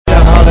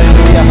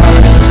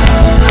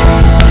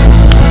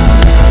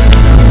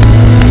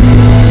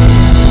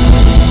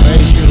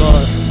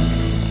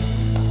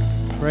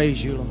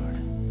Praise you, Lord.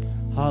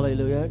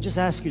 Hallelujah. I just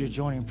ask you to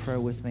join in prayer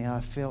with me. I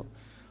felt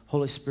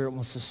Holy Spirit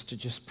wants us to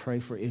just pray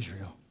for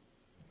Israel.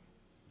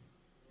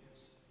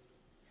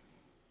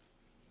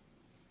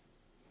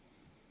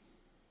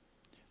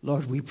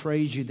 Lord, we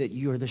praise you that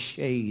you are the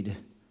shade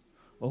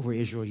over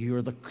Israel. You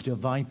are the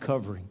divine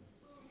covering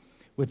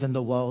within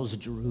the walls of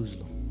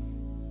Jerusalem.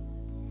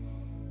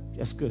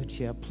 That's good.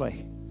 Yeah,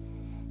 play.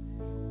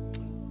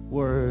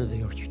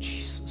 Worthy are you,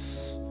 Jesus.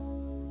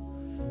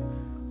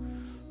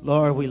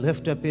 Lord, we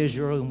lift up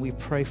Israel and we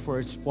pray for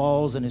its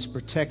walls and its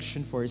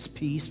protection, for its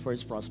peace, for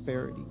its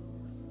prosperity.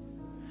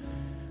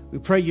 We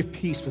pray your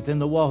peace within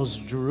the walls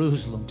of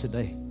Jerusalem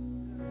today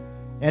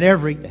and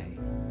every day.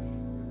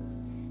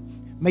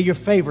 May your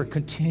favor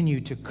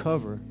continue to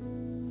cover.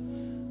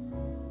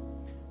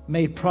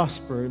 May it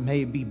prosper and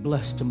may it be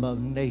blessed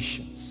among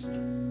nations.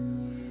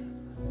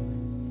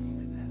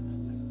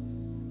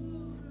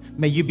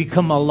 May you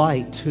become a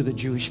light to the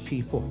Jewish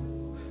people,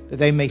 that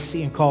they may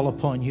see and call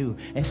upon you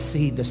and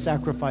see the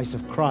sacrifice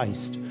of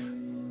Christ,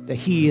 that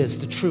he is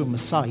the true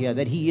Messiah,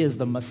 that he is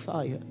the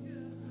Messiah,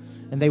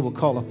 and they will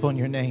call upon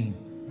your name.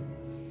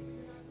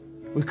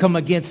 We come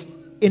against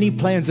any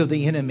plans of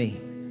the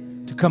enemy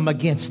to come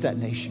against that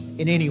nation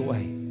in any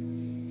way.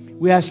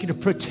 We ask you to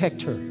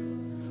protect her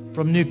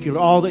from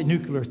all the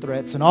nuclear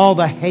threats and all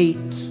the hate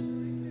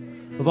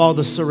of all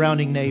the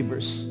surrounding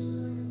neighbors.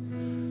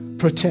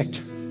 Protect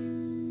her.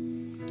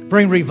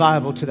 Bring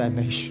revival to that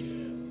nation.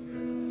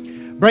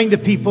 Bring the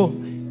people,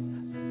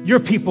 your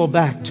people,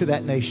 back to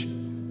that nation.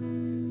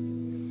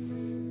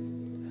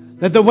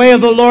 Let the way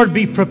of the Lord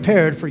be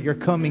prepared for your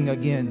coming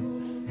again.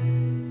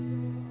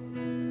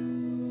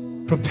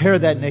 Prepare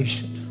that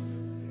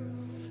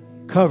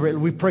nation. Cover it.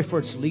 We pray for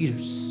its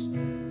leaders,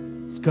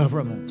 its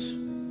government.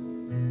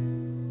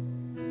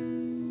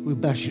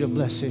 We ask you to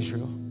bless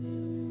Israel.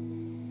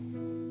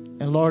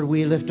 And Lord,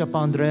 we lift up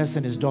Andres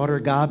and his daughter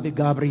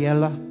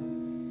Gabriela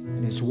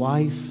and his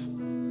wife,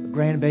 the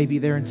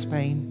grandbaby there in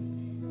Spain.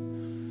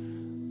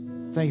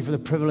 Thank you for the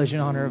privilege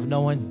and honor of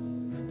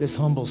knowing this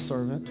humble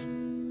servant.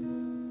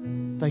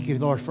 Thank you,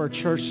 Lord, for a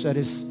church that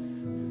has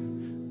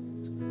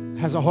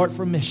a heart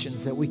for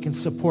missions, that we can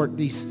support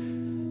these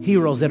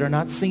heroes that are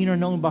not seen or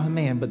known by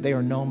man, but they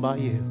are known by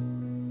you.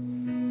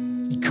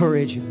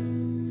 Encourage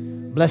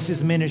him. Bless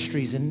his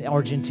ministries in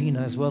Argentina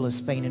as well as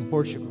Spain and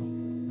Portugal.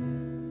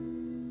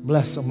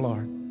 Bless him,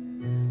 Lord.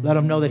 Let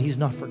him know that he's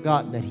not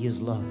forgotten, that he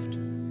is loved.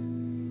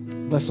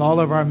 Bless all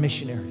of our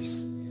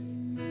missionaries.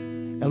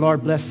 And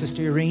Lord, bless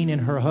Sister Irene and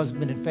her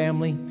husband and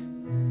family,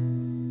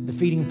 the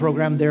feeding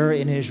program there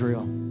in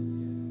Israel.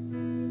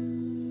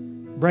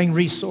 Bring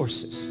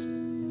resources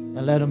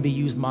and let them be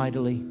used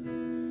mightily.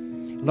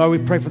 Lord, we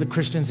pray for the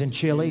Christians in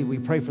Chile. We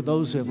pray for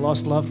those who have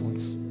lost loved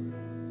ones.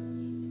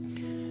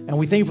 And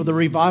we thank you for the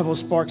revival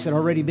sparks that have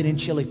already been in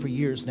Chile for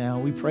years now.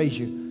 We praise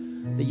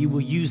you that you will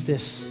use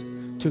this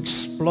to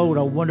explode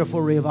a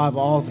wonderful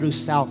revival all through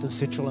South and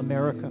Central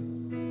America.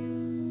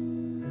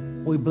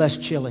 We bless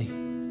Chile,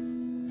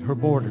 her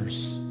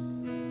borders.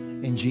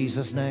 In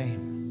Jesus'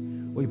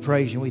 name, we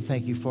praise you and we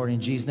thank you for it.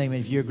 In Jesus' name,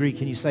 and if you agree,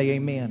 can you say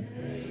amen?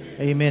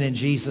 Amen in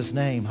Jesus'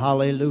 name.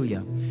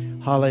 Hallelujah.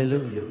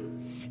 Hallelujah.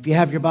 If you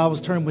have your Bibles,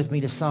 turn with me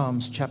to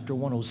Psalms chapter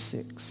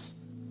 106.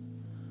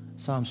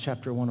 Psalms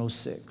chapter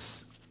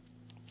 106.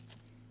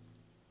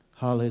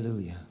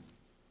 Hallelujah.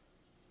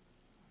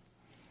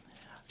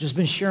 I've just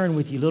been sharing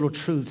with you little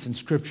truths and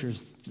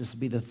scriptures. This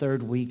will be the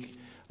third week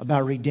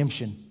about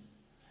redemption.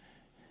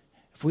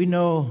 If we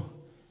know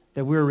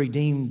that we're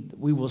redeemed,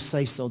 we will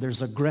say so.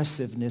 There's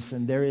aggressiveness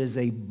and there is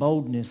a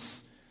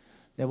boldness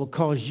that will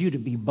cause you to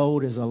be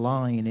bold as a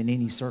lion in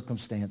any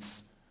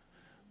circumstance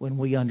when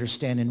we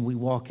understand and we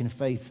walk in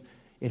faith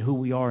in who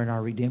we are in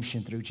our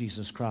redemption through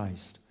Jesus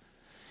Christ.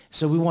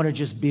 So we want to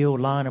just build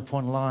line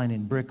upon line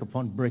and brick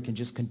upon brick and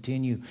just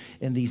continue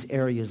in these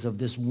areas of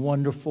this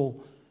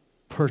wonderful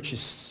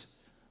purchase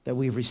that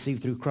we've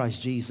received through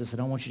Christ Jesus.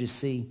 And I want you to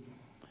see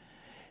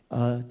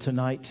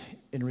tonight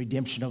in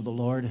redemption of the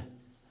Lord.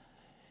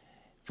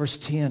 Verse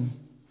 10,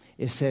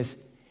 it says,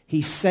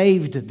 he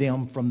saved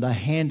them from the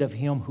hand of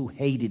him who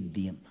hated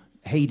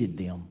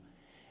them,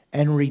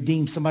 and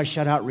redeemed. Somebody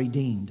shout out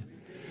redeemed.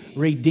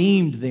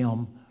 Redeemed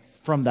them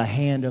from the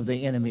hand of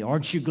the enemy.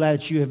 Aren't you glad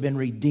that you have been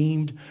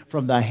redeemed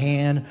from the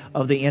hand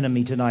of the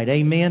enemy tonight?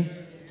 Amen.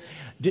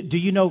 Do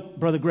you know,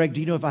 Brother Greg, do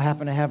you know if I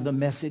happen to have the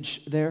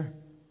message there?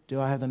 Do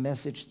I have the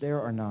message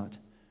there or not?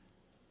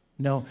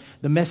 No.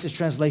 The Message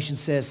translation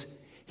says,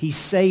 he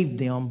saved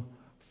them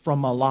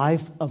from a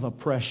life of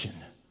oppression.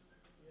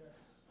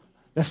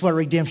 That's what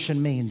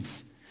redemption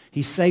means.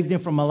 He saved them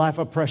from a life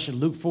of oppression.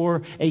 Luke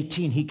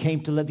 4:18, he came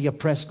to let the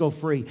oppressed go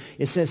free.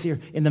 It says here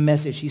in the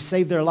Message, he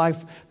saved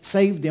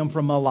them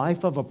from a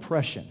life of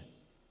oppression.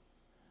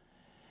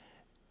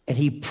 And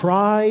he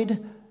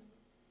pried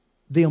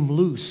them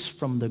loose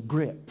from the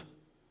grip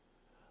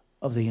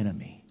of the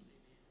enemy.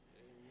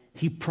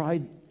 He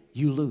pried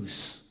you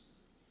loose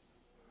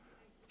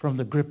from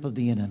the grip of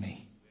the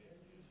enemy.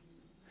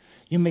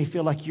 You may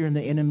feel like you're in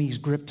the enemy's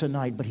grip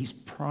tonight, but he's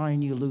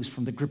prying you loose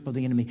from the grip of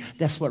the enemy.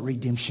 That's what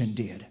redemption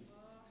did.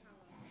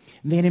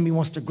 And the enemy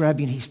wants to grab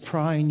you, and he's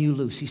prying you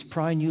loose. He's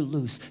prying you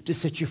loose to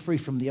set you free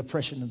from the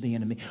oppression of the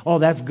enemy. Oh,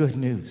 that's good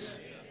news.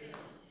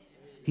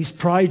 He's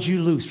pried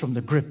you loose from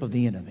the grip of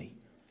the enemy.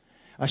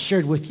 I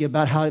shared with you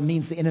about how it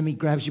means the enemy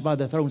grabs you by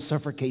the throat and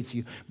suffocates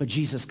you. But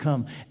Jesus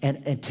comes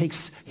and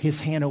takes his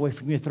hand away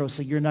from your throat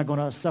so you're not going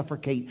to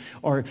suffocate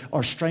or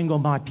strangle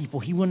my people.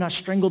 He will not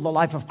strangle the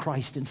life of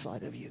Christ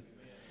inside of you.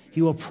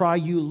 He will pry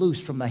you loose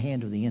from the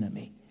hand of the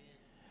enemy.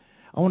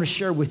 I want to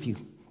share with you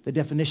the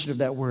definition of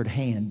that word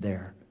hand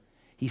there.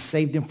 He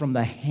saved them from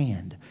the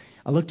hand.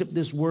 I looked up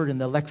this word in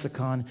the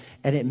lexicon,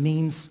 and it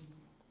means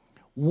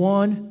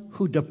one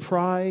who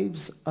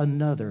deprives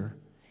another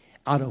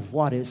out of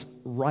what is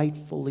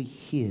rightfully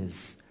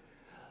his,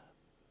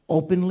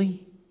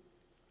 openly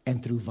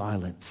and through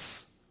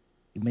violence.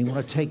 You may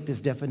want to take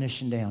this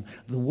definition down.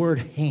 The word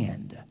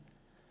hand.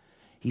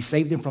 He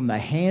saved them from the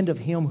hand of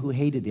him who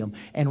hated them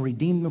and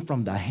redeemed them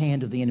from the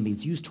hand of the enemy.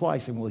 It's used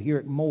twice, and we'll hear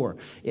it more.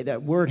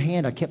 That word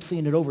hand, I kept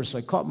seeing it over, so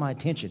it caught my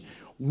attention.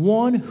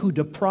 One who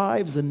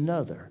deprives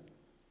another.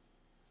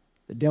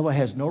 The devil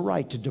has no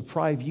right to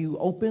deprive you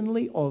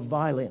openly or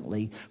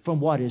violently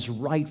from what is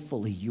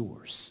rightfully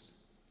yours.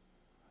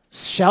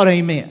 Shout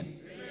amen. Amen.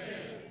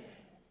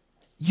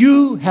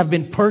 You have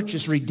been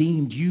purchased,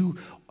 redeemed.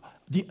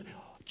 The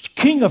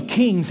King of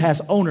Kings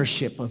has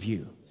ownership of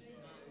you.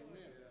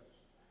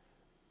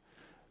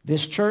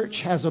 This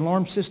church has an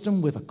alarm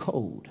system with a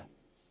code.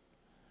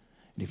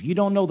 And if you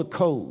don't know the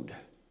code,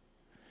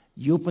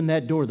 you open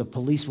that door, the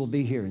police will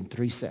be here in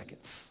 3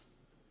 seconds.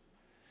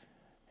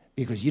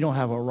 Because you don't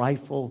have a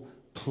rightful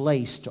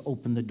place to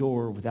open the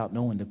door without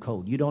knowing the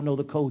code. You don't know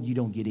the code, you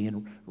don't get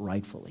in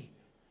rightfully.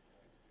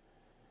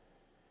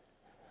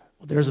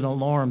 Well, there's an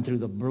alarm through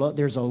the blood.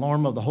 There's an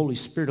alarm of the Holy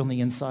Spirit on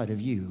the inside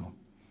of you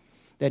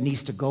that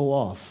needs to go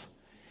off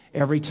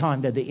every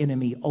time that the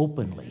enemy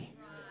openly,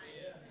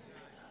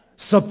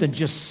 something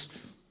just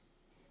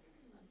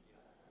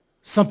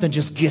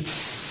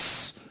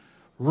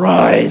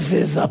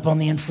rises up on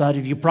the inside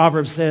of you.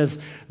 Proverbs says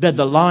that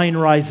the lion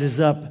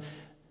rises up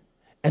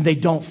and they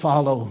don't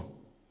follow.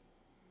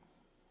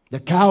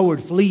 The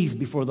coward flees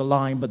before the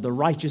lion, but the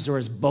righteous are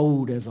as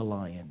bold as a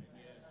lion.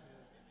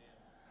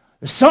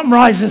 Something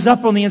rises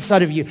up on the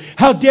inside of you.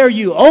 How dare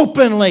you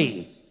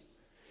openly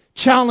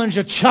challenge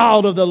a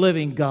child of the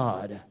living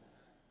God?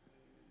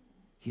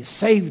 You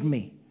saved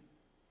me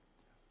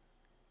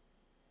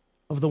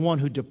of the one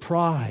who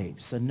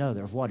deprives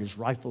another of what is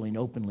rightfully and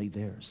openly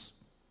theirs.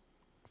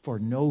 For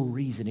no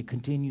reason. It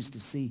continues to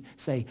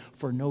say,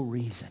 for no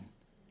reason.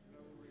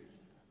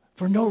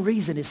 For no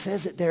reason. It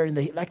says it there in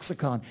the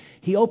lexicon.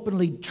 He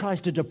openly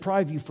tries to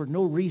deprive you for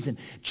no reason,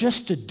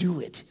 just to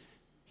do it.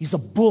 He's a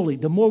bully.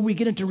 The more we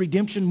get into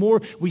redemption,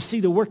 more we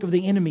see the work of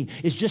the enemy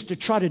is just to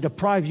try to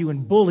deprive you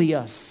and bully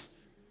us.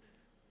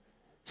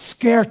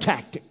 Scare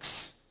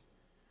tactics.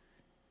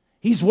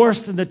 He's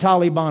worse than the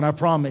Taliban, I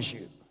promise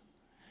you.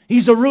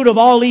 He's the root of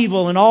all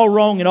evil and all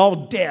wrong and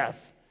all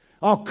death,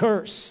 all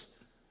curse.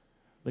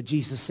 But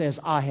Jesus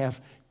says, I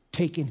have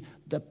taken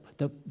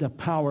the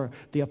power,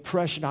 the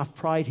oppression. I've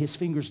pried his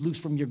fingers loose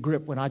from your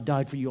grip when I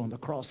died for you on the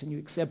cross and you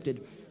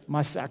accepted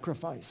my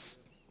sacrifice.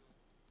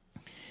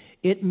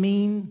 It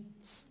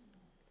means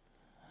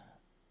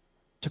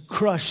to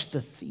crush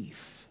the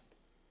thief,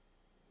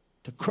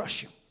 to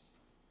crush him.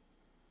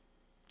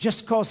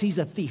 Just because he's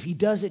a thief. He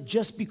does it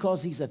just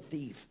because he's a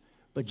thief.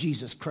 But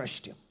Jesus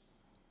crushed him.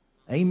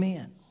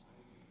 Amen.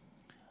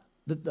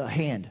 The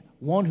hand.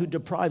 One who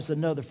deprives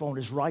another from what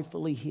is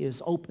rightfully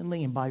his,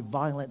 openly and by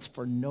violence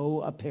for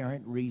no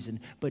apparent reason,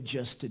 but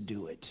just to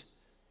do it.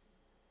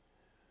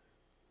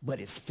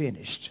 But it's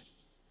finished.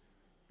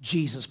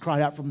 Jesus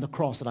cried out from the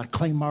cross, and I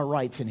claim my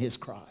rights in his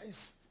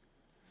cries.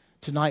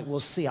 Tonight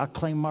we'll see I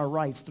claim my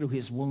rights through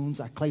his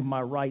wounds. I claim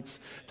my rights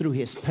through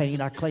his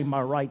pain. I claim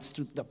my rights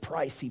through the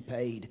price he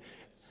paid.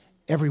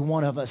 Every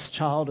one of us,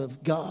 child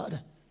of God.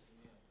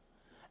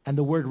 And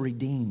the word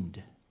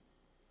redeemed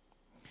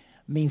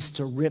means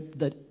to rip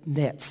the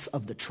nets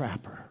of the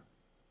trapper.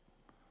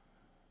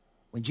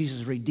 When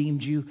Jesus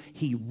redeemed you,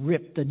 he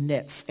ripped the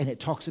nets, and it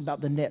talks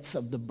about the nets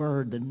of the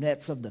bird, the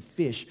nets of the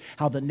fish,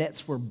 how the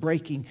nets were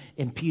breaking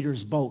in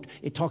Peter's boat.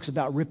 It talks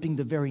about ripping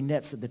the very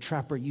nets that the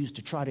trapper used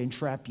to try to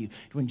entrap you.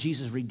 When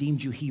Jesus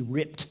redeemed you, he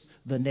ripped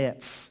the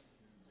nets.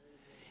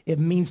 It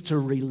means to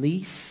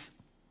release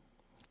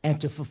and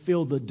to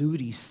fulfill the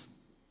duties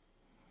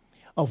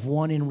of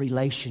one in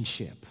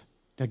relationship.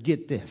 Now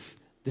get this.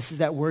 This is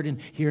that word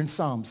here in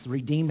Psalms.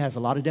 Redeemed has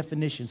a lot of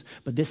definitions,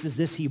 but this is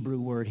this Hebrew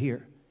word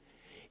here.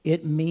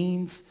 It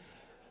means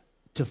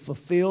to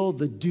fulfill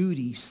the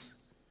duties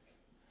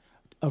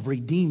of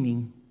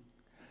redeeming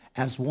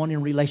as one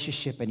in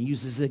relationship. And he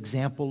uses the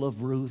example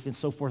of Ruth and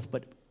so forth,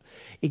 but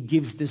it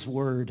gives this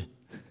word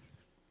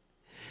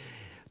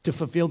to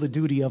fulfill the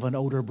duty of an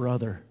older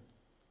brother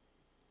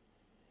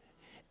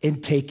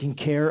in taking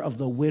care of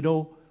the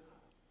widow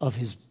of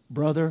his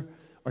brother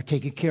or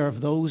taking care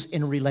of those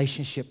in a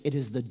relationship. It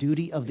is the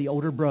duty of the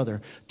older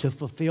brother to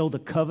fulfill the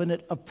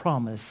covenant of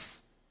promise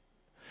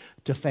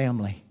to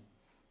family.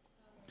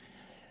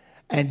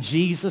 And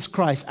Jesus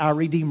Christ, our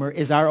Redeemer,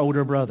 is our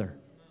older brother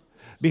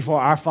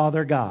before our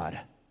Father God.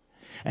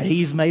 And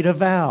he's made a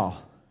vow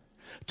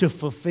to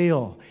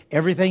fulfill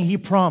everything he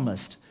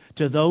promised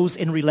to those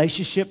in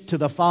relationship to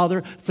the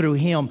Father through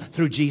him,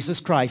 through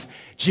Jesus Christ.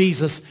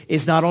 Jesus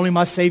is not only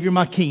my Savior,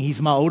 my King,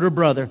 he's my older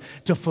brother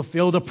to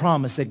fulfill the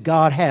promise that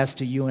God has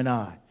to you and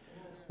I.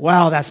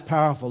 Wow, that's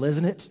powerful,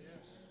 isn't it?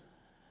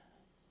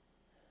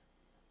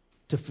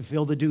 To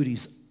fulfill the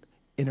duties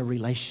in a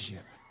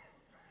relationship.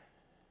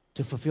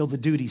 To fulfill the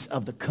duties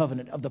of the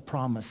covenant, of the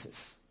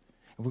promises.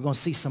 And we're going to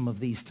see some of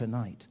these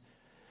tonight.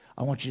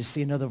 I want you to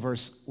see another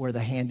verse where the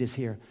hand is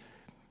here.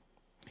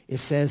 It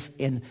says,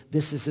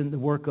 this is in the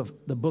book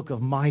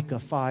of Micah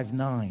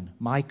 5:9.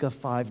 Micah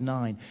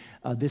 5:9.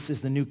 This is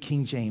the New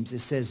King James. It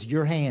says,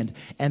 your hand.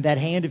 And that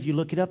hand, if you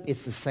look it up,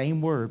 it's the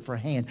same word for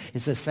hand.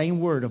 It's the same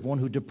word of one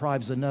who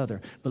deprives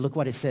another. But look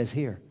what it says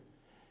here.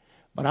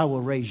 But I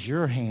will raise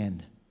your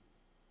hand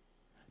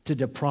to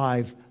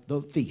deprive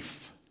the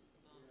thief.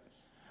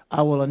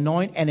 I will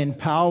anoint and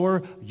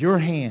empower your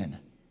hand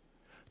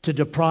to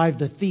deprive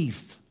the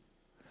thief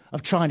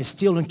of trying to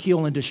steal and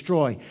kill and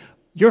destroy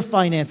your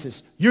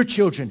finances, your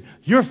children,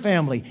 your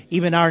family,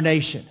 even our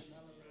nation.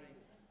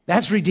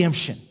 That's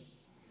redemption.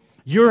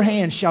 Your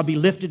hand shall be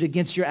lifted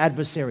against your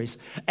adversaries,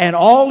 and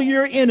all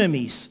your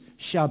enemies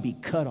shall be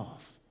cut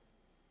off.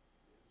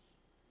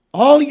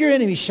 All your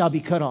enemies shall be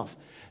cut off.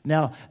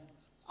 Now,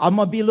 I'm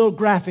going to be a little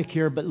graphic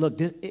here, but look,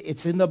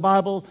 it's in the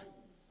Bible.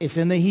 It's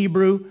in the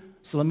Hebrew.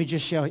 So let me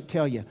just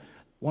tell you,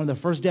 one of the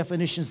first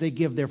definitions they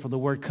give there for the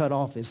word cut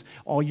off is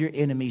all your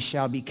enemies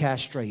shall be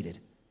castrated.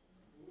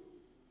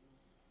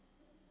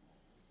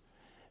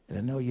 And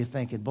I know you're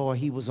thinking, boy,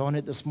 he was on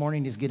it this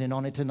morning, he's getting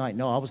on it tonight.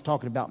 No, I was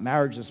talking about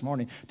marriage this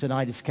morning.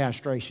 Tonight it's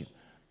castration.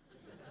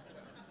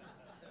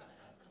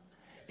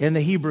 In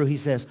the Hebrew, he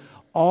says,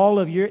 all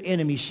of your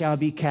enemies shall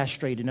be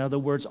castrated. In other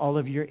words, all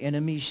of your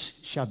enemies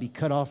shall be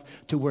cut off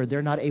to where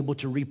they're not able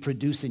to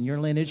reproduce in your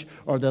lineage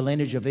or the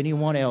lineage of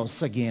anyone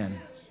else again.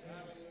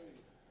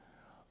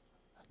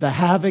 The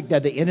havoc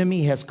that the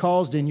enemy has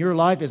caused in your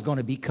life is going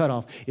to be cut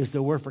off. Is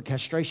the word for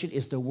castration,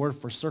 is the word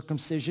for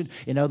circumcision.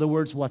 In other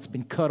words, what's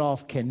been cut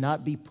off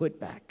cannot be put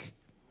back.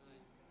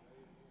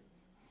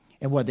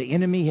 And what the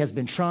enemy has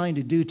been trying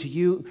to do to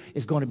you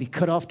is going to be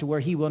cut off to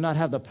where he will not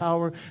have the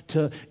power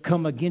to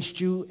come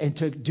against you and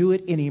to do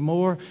it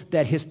anymore.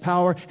 That his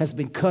power has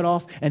been cut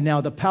off, and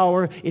now the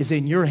power is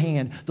in your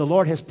hand. The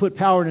Lord has put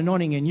power and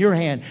anointing in your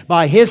hand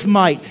by his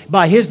might,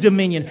 by his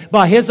dominion,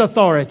 by his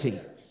authority.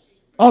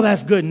 Oh,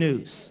 that's good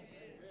news.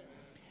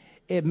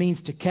 It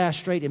means to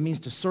castrate. It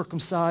means to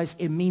circumcise.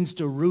 It means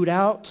to root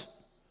out.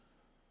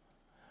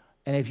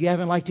 And if you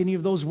haven't liked any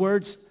of those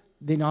words,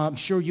 then I'm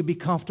sure you'll be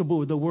comfortable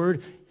with the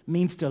word. It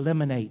means to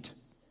eliminate.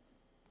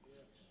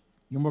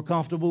 You're more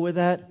comfortable with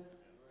that?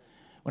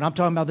 When I'm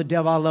talking about the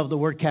devil, I love the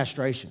word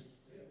castration.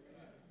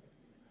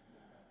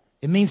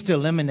 It means to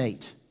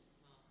eliminate.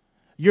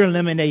 You're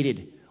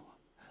eliminated.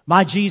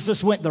 My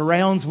Jesus went the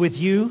rounds with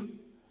you.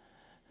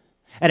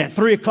 And at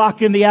 3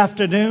 o'clock in the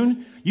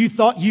afternoon, you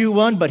thought you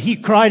won, but he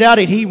cried out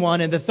and he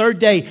won. And the third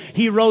day,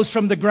 he rose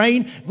from the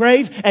grave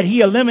and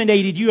he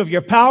eliminated you of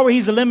your power.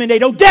 He's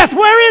eliminated, oh, death,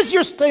 where is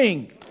your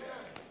sting?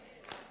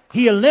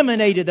 He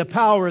eliminated the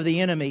power of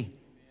the enemy.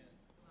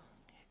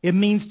 It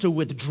means to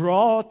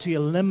withdraw, to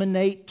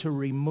eliminate, to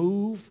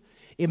remove.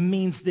 It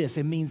means this.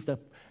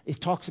 It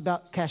talks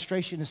about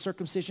castration and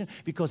circumcision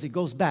because it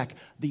goes back.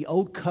 The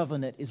old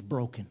covenant is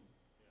broken.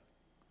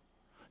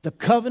 The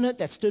covenant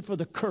that stood for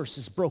the curse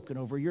is broken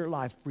over your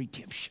life,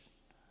 redemption.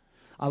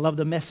 I love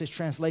the Message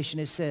translation.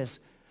 It says,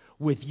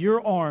 with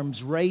your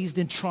arms raised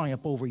in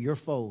triumph over your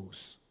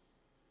foes,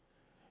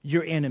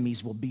 your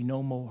enemies will be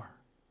no more.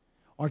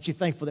 Aren't you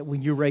thankful that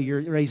when you're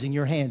raising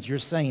your hands, you're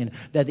saying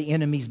that the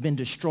enemy's been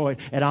destroyed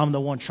and I'm the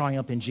one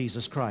triumph in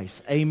Jesus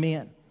Christ?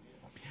 Amen.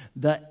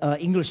 The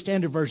English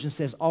Standard Version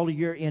says, all of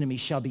your enemies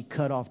shall be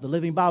cut off. The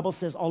Living Bible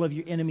says, all of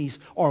your enemies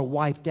are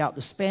wiped out.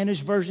 The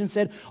Spanish Version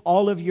said,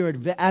 all of your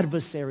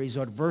adversaries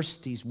or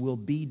adversities will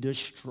be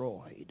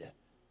destroyed.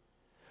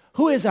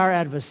 Who is our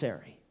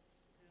adversary?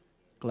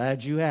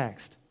 Glad you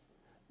asked.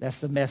 That's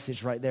the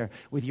message right there.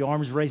 With your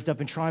arms raised up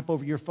in triumph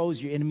over your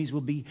foes, your enemies will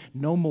be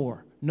no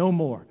more. No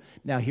more.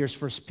 Now here's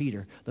 1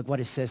 Peter. Look what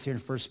it says here in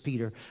 1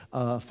 Peter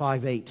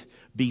 5:8.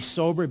 Be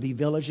sober, be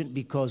vigilant,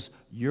 because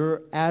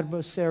your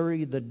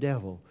adversary, the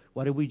devil,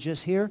 what did we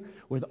just hear?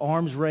 With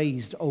arms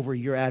raised over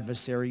your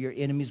adversary, your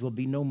enemies will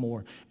be no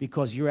more,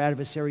 because your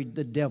adversary,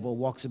 the devil,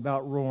 walks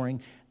about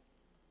roaring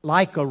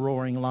like a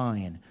roaring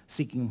lion,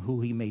 seeking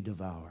who he may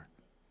devour.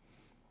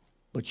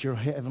 But your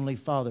heavenly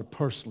Father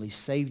personally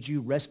saved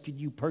you, rescued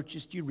you,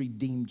 purchased you,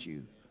 redeemed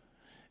you.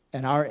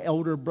 And our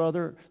elder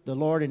brother, the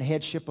Lord and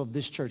headship of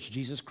this church,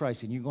 Jesus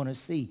Christ. And you're going to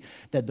see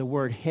that the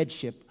word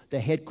headship, the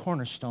head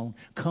cornerstone,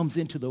 comes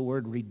into the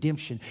word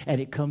redemption.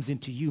 And it comes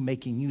into you,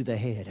 making you the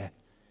head.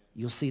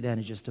 You'll see that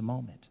in just a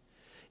moment.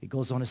 It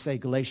goes on to say,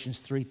 Galatians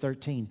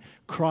 3:13,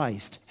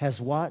 Christ has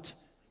what?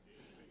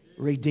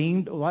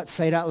 Redeemed. What?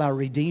 Say it out loud.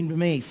 Redeemed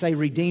me. Say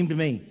redeemed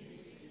me.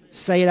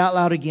 Say it out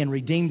loud again.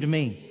 Redeemed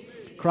me.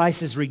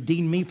 Christ has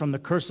redeemed me from the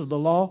curse of the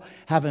law,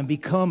 having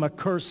become a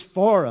curse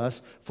for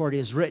us, for it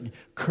is written,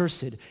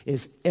 cursed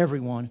is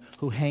everyone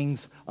who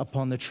hangs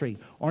upon the tree.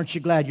 Aren't you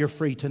glad you're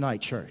free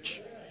tonight,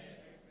 church?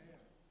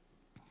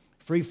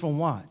 Free from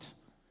what?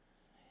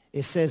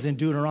 It says in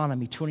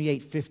Deuteronomy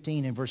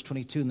 28:15 and verse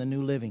 22 in the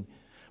New Living,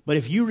 but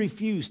if you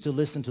refuse to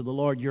listen to the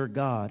Lord your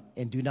God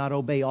and do not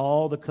obey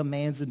all the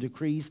commands and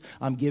decrees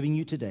I'm giving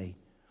you today,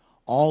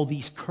 all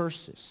these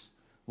curses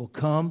will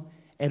come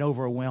and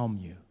overwhelm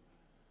you.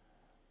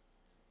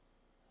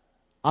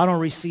 I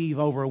don't receive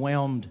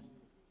overwhelmed.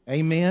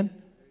 Amen?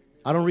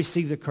 I don't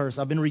receive the curse.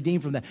 I've been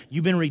redeemed from that.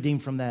 You've been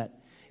redeemed from that.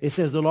 It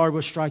says the Lord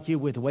will strike you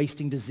with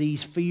wasting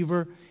disease,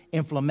 fever,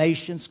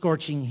 inflammation,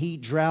 scorching heat,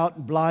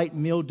 drought, blight,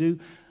 mildew.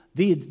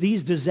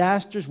 These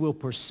disasters will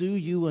pursue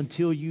you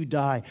until you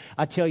die.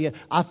 I tell you,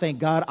 I thank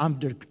God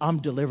I'm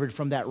delivered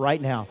from that right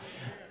now.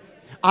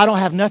 I don't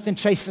have nothing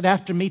chasing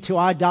after me till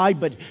I die,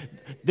 but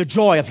the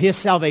joy of his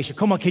salvation.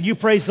 Come on, can you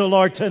praise the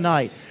Lord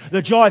tonight?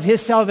 The joy of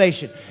his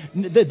salvation.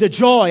 The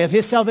joy of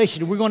his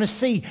salvation. We're going to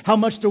see how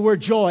much the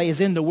word joy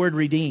is in the word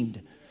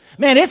redeemed.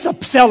 Man, it's a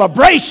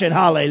celebration.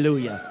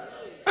 Hallelujah.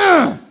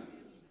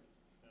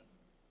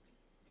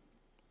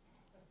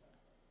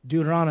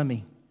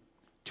 Deuteronomy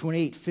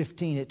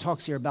 28:15, it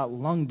talks here about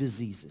lung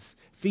diseases,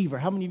 fever.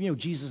 How many of you know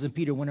Jesus and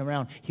Peter went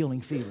around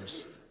healing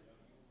fevers?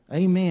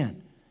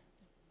 Amen.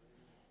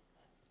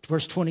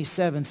 Verse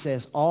 27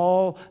 says,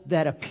 all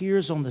that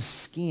appears on the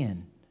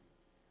skin,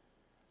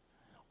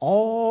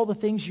 all the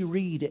things you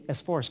read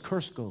as far as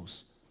curse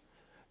goes,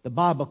 the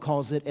Bible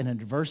calls it an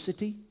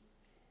adversity,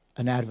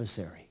 an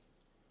adversary.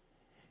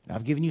 And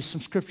I've given you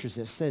some scriptures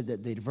that said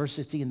that the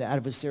adversity and the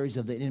adversaries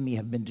of the enemy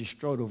have been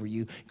destroyed over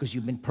you because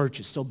you've been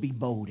purchased, so be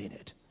bold in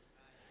it.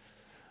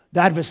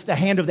 The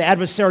hand of the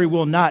adversary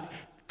will not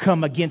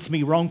come against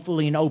me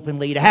wrongfully and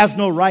openly. It has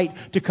no right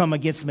to come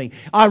against me.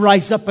 I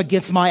rise up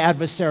against my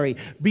adversary.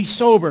 Be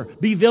sober,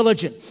 be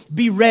vigilant,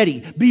 be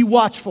ready, be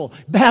watchful,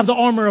 have the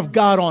armor of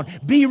God on.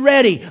 Be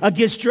ready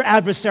against your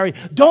adversary.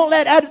 Don't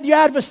let your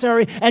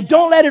adversary and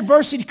don't let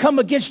adversity come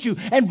against you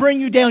and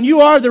bring you down.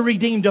 You are the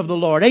redeemed of the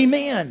Lord.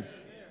 Amen.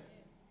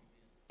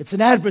 It's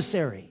an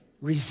adversary.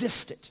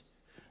 Resist it.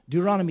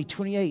 Deuteronomy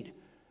 28.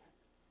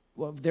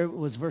 Well, there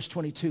was verse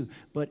 22,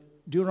 but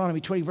Deuteronomy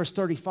 20, verse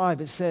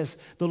 35, it says,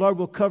 the Lord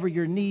will cover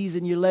your knees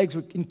and your legs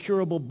with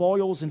incurable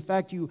boils. In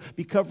fact, you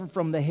be covered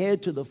from the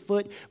head to the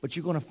foot, but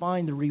you're going to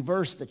find the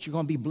reverse, that you're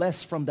going to be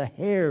blessed from the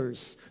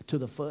hairs to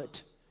the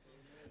foot.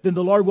 Then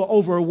the Lord will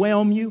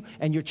overwhelm you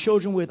and your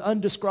children with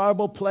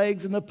undescribable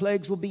plagues, and the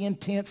plagues will be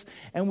intense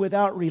and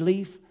without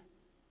relief.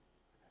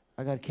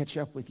 I got to catch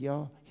up with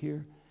y'all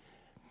here.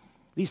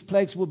 These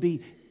plagues will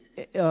be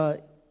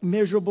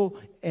miserable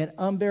and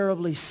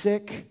unbearably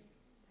sick.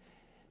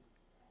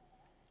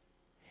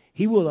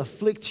 He will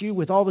afflict you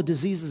with all the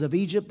diseases of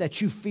Egypt that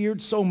you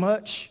feared so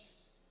much.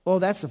 Oh,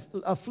 that's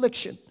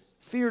affliction.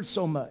 Feared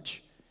so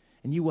much.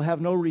 And you will have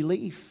no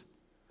relief.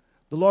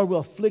 The Lord will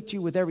afflict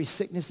you with every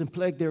sickness and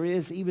plague there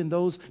is, even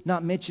those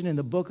not mentioned in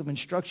the book of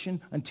instruction,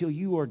 until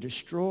you are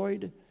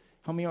destroyed.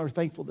 How many are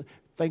thankful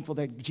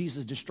that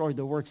Jesus destroyed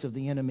the works of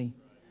the enemy?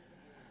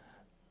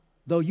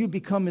 Though you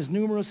become as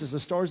numerous as the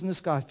stars in the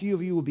sky, few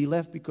of you will be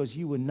left because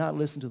you would not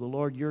listen to the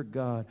Lord your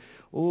God.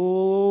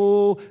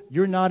 Oh,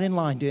 you're not in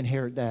line to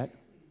inherit that.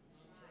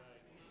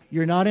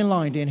 You're not in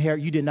line to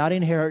inherit. You did not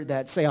inherit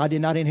that. Say, I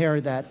did not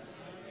inherit that.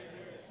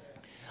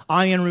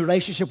 I am in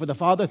relationship with the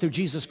Father through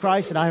Jesus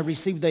Christ, and I have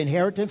received the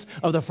inheritance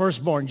of the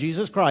firstborn,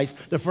 Jesus Christ,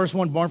 the first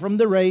one born from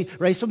the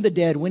raised from the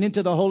dead, went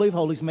into the Holy of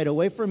Holies, made a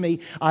way for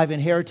me. I've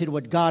inherited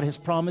what God has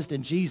promised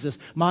in Jesus,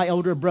 my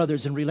elder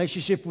brothers, in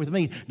relationship with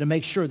me, to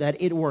make sure that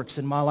it works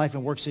in my life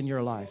and works in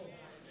your life.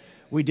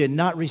 We did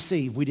not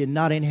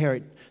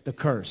inherit the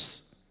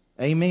curse.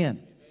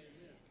 Amen.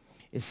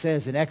 It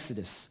says in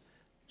Exodus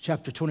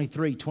chapter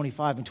 23,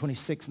 25, and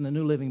 26 in the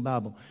New Living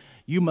Bible,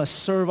 you must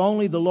serve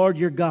only the Lord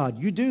your God.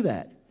 You do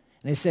that.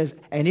 And it says,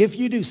 and if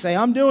you do, say,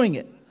 I'm doing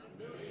it.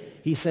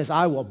 He says,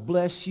 I will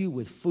bless you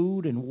with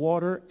food and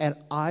water, and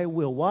I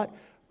will what?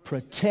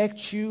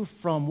 Protect you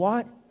from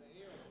what?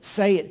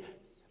 Say it.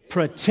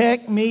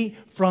 Protect me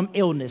from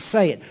illness.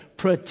 Say it.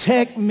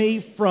 Protect me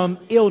from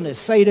illness.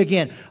 Say it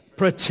again.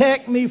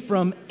 Protect me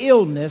from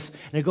illness.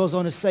 And it goes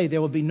on to say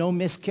there will be no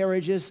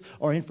miscarriages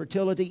or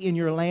infertility in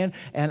your land,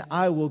 and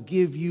I will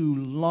give you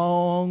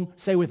long,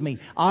 say with me,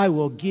 I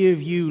will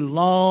give you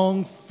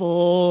long,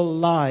 full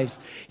lives.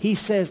 He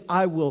says,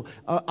 I will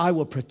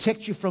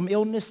protect you from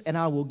illness, and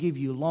I will give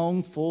you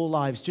long, full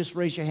lives. Just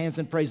raise your hands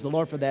and praise the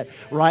Lord for that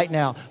right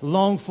now.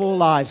 Long, full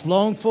lives,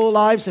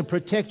 and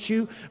protect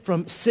you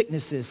from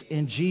sicknesses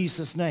in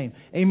Jesus' name.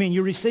 Amen.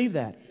 You receive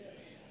that.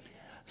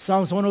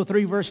 Psalms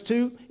 103 verse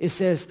 2, it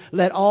says,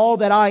 let all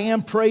that I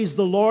am praise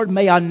the Lord.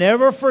 May I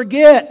never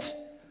forget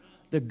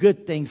the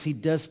good things he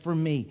does for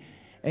me.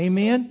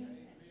 Amen.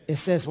 It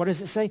says, what does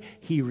it say?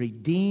 He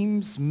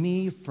redeems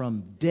me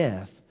from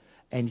death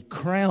and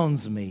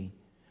crowns me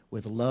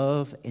with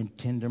love and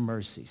tender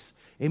mercies.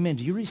 Amen.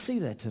 Do you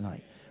receive that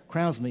tonight?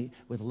 Crowns me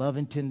with love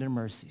and tender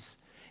mercies.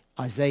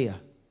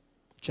 Isaiah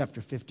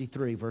chapter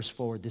 53, verse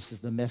 4. This is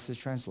the Message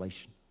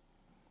translation.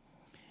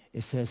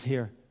 It says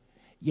here,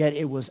 yet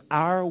it was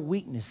our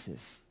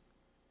weaknesses,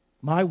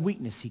 my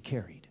weakness he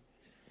carried.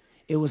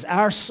 It was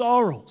our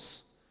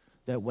sorrows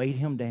that weighed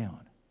him down.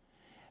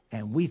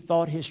 And we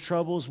thought his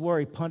troubles were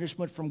a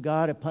punishment from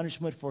God, a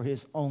punishment for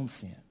his own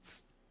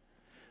sins.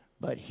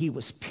 But he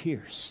was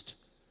pierced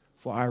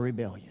for our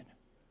rebellion,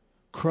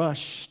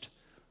 crushed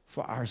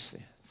for our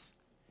sins.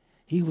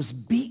 He was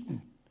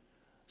beaten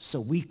so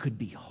we could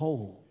be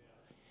whole.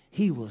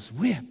 He was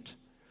whipped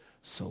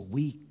so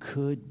we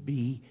could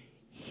be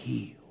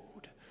healed.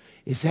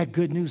 Is that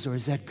good news or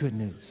is that good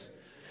news?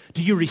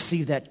 Do you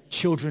receive that,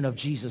 children of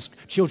Jesus,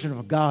 children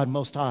of God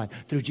Most High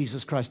through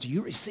Jesus Christ? Do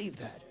you receive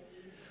that?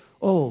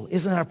 Oh,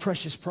 isn't that a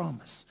precious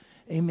promise?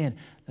 Amen.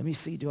 Let me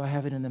see, do I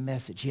have it in the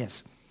Message?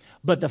 Yes.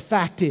 But the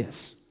fact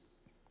is,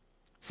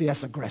 see,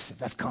 that's aggressive.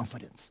 That's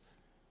confidence.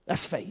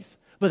 That's faith.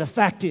 But the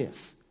fact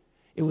is,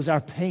 it was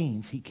our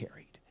pains he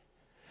carried,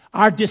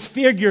 our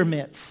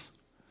disfigurements,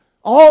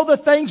 all the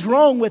things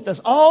wrong with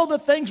us, all the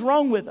things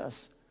wrong with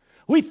us.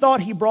 We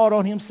thought he brought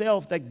on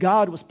himself that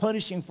God was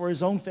punishing for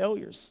his own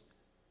failures.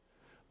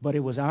 But it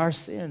was our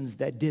sins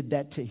that did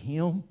that to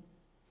him,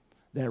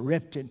 that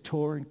ripped and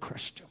tore and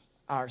crushed him.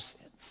 Our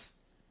sins.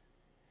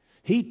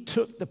 He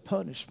took the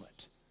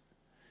punishment,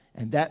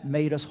 and that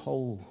made us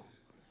whole.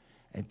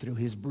 And through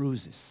his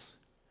bruises,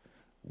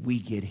 we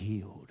get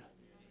healed.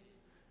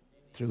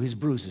 Through his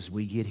bruises,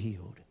 we get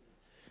healed.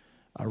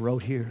 I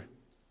wrote here,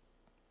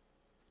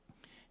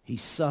 he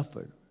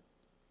suffered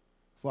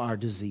for our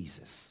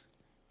diseases.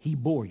 He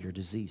bore your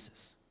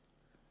diseases.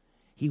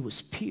 He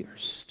was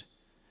pierced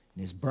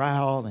in his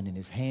brow and in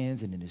his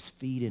hands and in his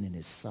feet and in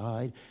his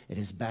side and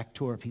his back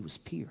tore up. He was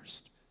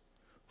pierced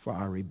for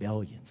our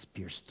rebellions,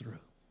 pierced through.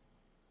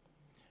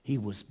 He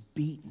was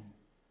beaten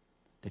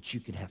that you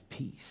could have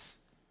peace.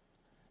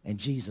 And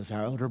Jesus,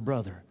 our elder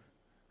brother,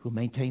 who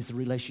maintains the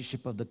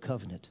relationship of the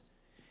covenant,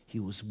 he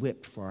was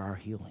whipped for our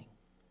healing.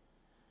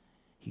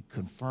 He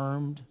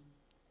confirmed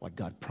what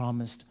God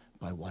promised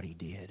by what he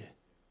did.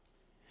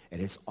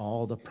 And it's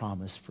all the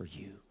promise for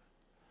you.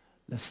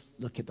 Let's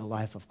look at the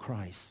life of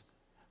Christ.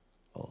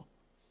 Oh,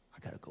 I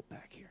got to go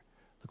back here.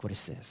 Look what it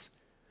says.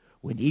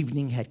 When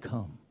evening had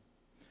come,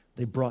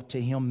 they brought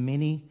to him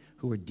many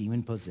who were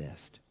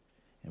demon-possessed.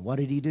 And what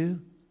did he do?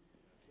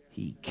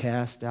 He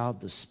cast out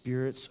the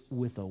spirits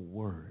with a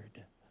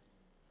word.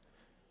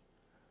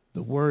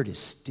 The word is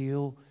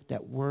still,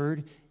 that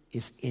word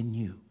is in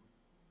you.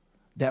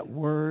 That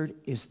word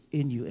is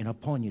in you and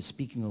upon you,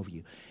 speaking over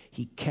you.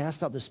 He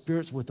cast out the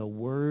spirits with a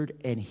word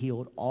and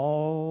healed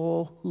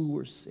all who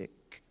were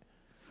sick,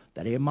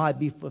 that it might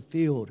be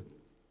fulfilled.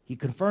 He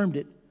confirmed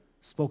it,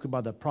 spoken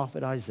by the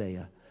prophet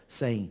Isaiah,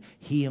 saying,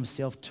 he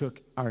himself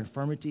took our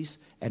infirmities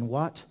and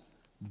what?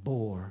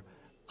 Bore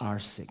our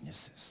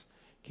sicknesses.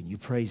 Can you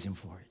praise him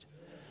for it?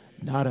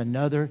 Not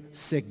another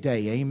sick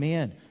day.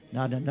 Amen.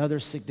 Not another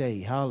sick day.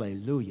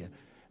 Hallelujah.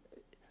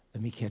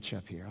 Let me catch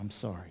up here. I'm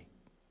sorry.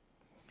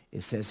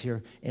 It says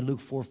here in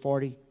Luke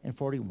 4:40 and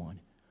 41,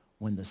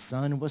 when the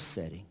sun was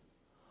setting,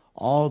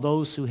 all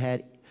those who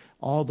had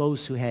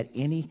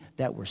any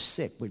that were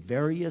sick with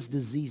various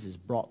diseases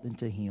brought them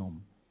to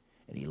him,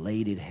 and he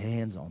laid his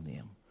hands on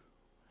them,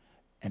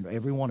 and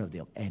every one of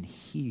them, and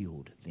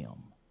healed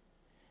them.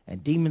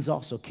 And demons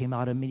also came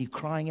out of many,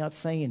 crying out,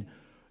 saying,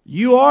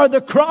 you are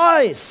the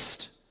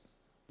Christ,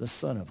 the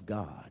Son of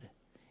God.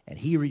 And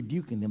he,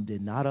 rebuking them,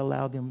 did not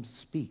allow them to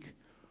speak,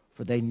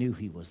 for they knew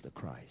he was the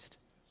Christ.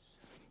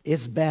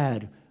 It's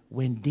bad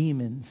when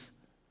demons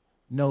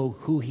know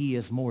who he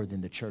is more than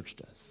the church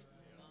does.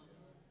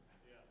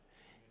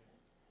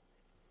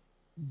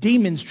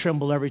 Demons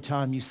tremble every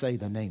time you say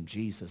the name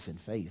Jesus in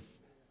faith.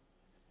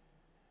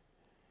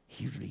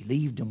 He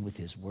relieved them with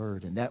his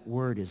word, and that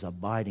word is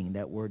abiding.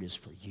 That word is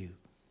for you.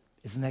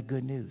 Isn't that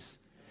good news?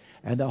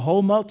 And the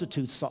whole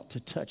multitude sought to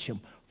touch him,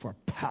 for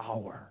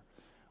power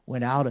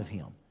went out of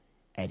him,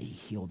 and he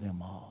healed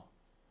them all.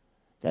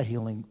 That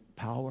healing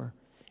power,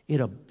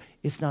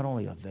 it's not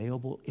only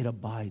available, it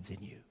abides in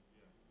you.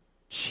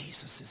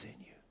 Jesus is in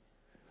you.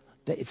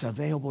 That it's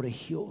available to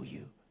heal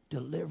you,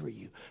 deliver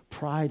you,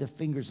 pry the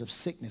fingers of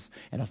sickness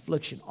and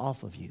affliction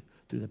off of you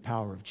through the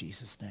power of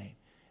Jesus' name.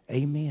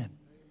 Amen.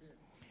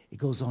 It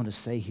goes on to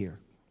say here,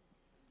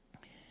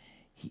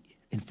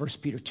 in 1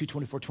 Peter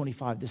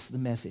 2:24-25, this is the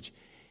Message.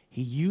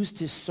 He used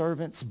his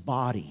servant's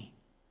body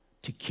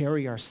to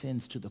carry our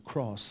sins to the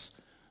cross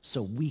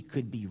so we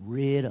could be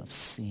rid of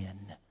sin,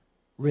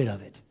 rid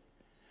of it,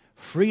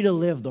 free to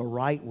live the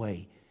right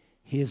way.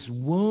 His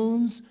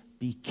wounds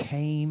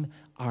became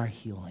our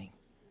healing.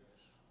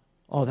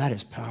 Oh, that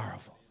is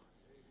powerful.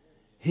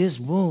 His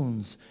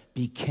wounds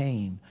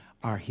became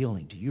our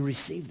healing. Do you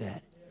receive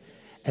that?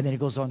 And then it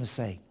goes on to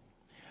say,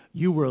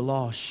 you were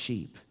lost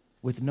sheep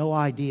with no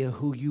idea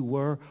who you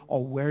were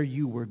or where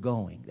you were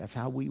going. That's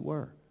how we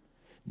were.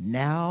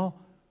 Now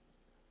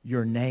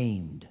you're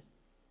named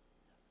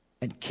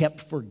and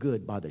kept for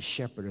good by the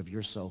shepherd of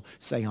your soul.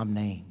 Say, I'm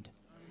named.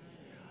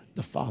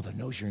 The Father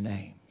knows your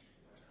name.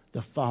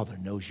 The Father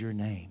knows your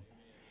name.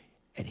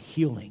 And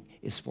healing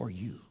is for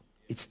you.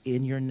 It's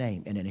in your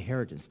name, an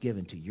inheritance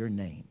given to your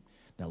name.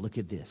 Now look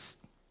at this.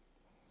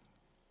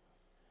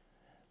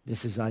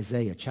 This is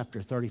Isaiah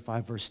chapter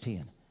 35, verse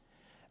 10.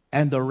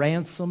 And the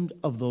ransomed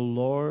of the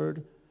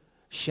Lord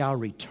shall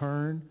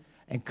return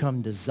and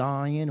come to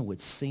Zion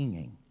with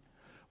singing,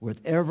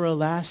 with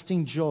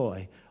everlasting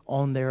joy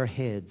on their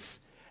heads.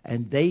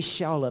 And they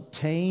shall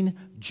obtain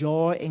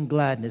joy and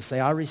gladness. Say,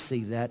 I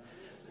receive that.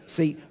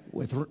 See,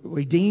 with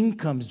redeemed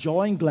comes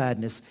joy and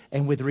gladness.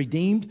 And with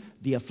redeemed,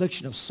 the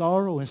affliction of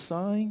sorrow and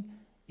sighing,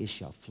 it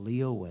shall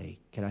flee away.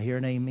 Can I hear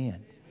an amen?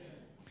 Amen.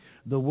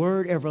 The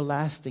word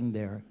everlasting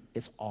there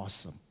is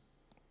awesome.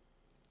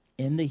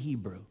 In the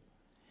Hebrew,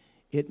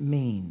 it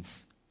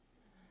means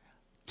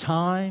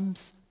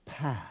times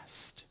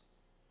past.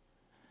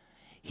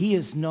 He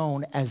is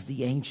known as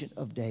the Ancient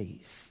of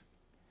Days.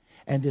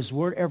 And this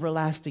word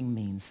everlasting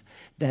means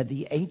that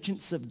the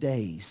Ancients of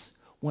Days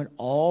went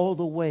all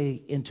the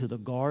way into the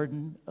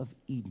Garden of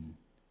Eden.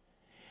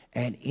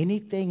 And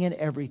anything and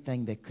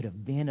everything that could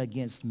have been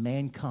against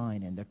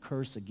mankind and the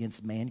curse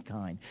against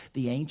mankind,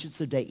 the Ancients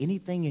of Days,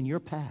 anything in your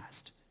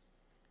past,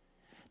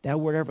 that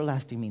word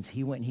everlasting means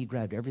he went and he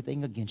grabbed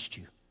everything against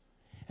you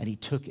and he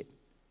took it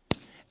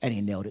and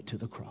he nailed it to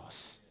the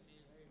cross.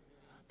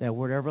 That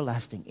word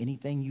everlasting,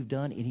 anything you've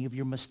done, any of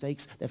your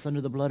mistakes that's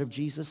under the blood of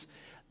Jesus,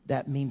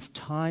 that means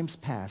times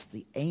past,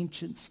 the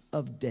Ancients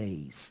of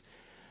Days,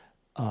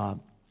 out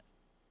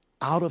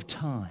of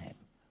time,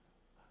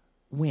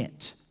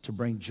 went to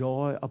bring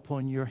joy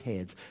upon your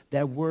heads.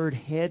 That word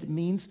head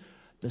means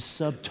the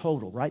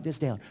subtotal. Write this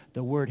down.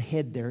 The word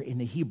head there in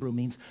the Hebrew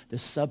means the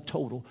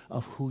subtotal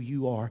of who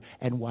you are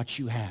and what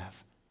you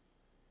have.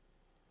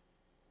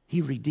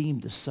 He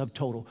redeemed the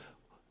subtotal.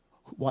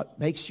 What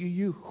makes you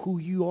you, who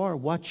you are,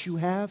 what you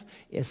have,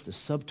 is the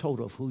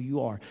subtotal of who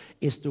you are.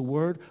 It's the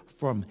word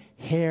from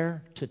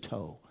hair to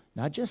toe.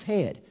 Not just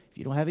head. If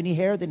you don't have any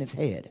hair, then it's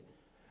head.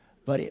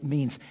 But it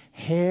means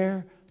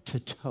hair to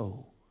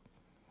toe.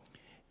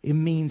 It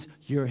means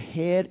your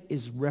head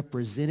is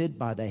represented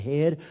by the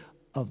head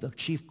of the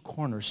chief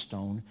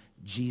cornerstone,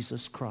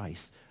 Jesus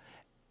Christ.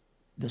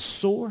 The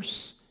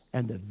source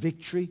and the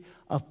victory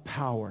of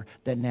power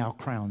that now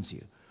crowns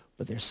you.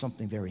 But there's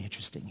something very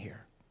interesting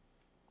here.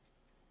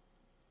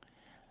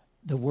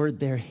 The word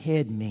there,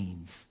 head,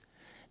 means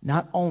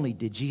not only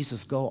did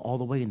Jesus go all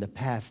the way in the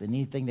past and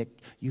anything that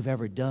you've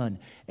ever done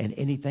and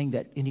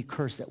any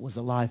curse that was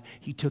alive,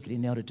 he took it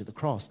and nailed it to the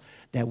cross.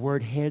 That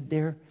word head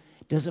there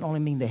doesn't only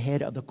mean the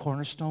head of the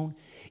cornerstone.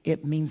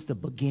 It means the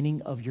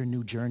beginning of your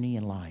new journey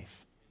in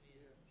life.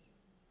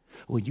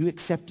 When you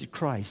accepted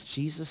Christ,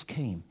 Jesus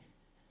came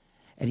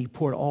and he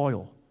poured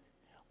oil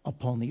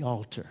upon the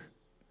altar.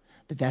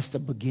 That's the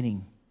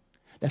beginning.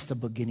 That's the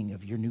beginning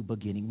of your new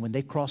beginning. When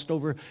they crossed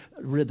over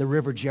the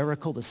river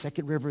Jericho, the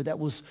second river that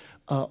was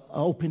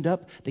opened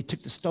up, they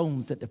took the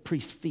stones that the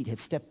priest's feet had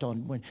stepped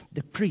on when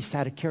the priest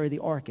had to carry the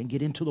ark and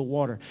get into the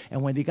water.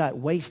 And when they got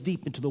waist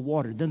deep into the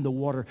water, then the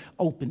water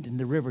opened in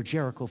the river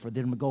Jericho for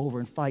them to go over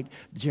and fight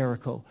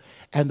Jericho.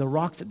 And the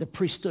rocks that the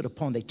priest stood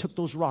upon, they took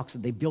those rocks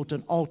and they built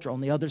an altar on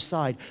the other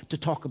side to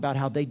talk about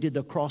how they did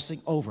the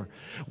crossing over.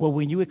 Well,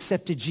 when you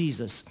accepted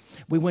Jesus,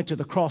 we went to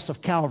the cross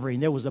of Calvary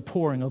and there was a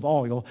pouring of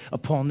oil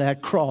upon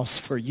that cross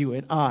for you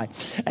and I.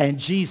 And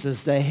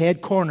Jesus, the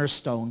head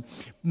cornerstone,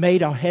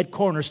 made our head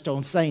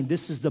cornerstone, saying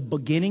this is the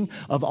beginning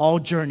of all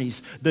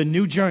journeys. The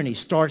new journey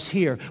starts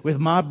here with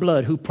my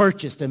blood, who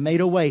purchased and made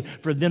a way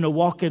for them to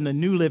walk in the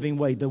new living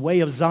way, the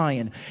way of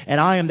Zion.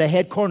 And I am the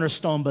head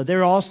cornerstone, but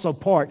they're also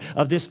part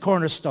of this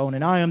cornerstone.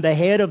 And I am the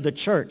head of the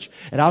church.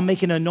 And I'm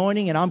making an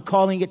anointing, and I'm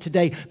calling it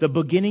today the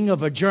beginning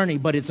of a journey.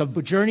 But it's a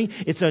journey.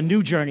 It's a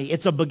new journey.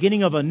 It's a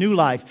beginning of a new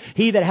life.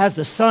 He that has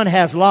the Son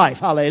has life.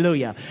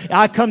 Hallelujah.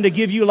 I come to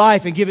give you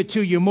life and give it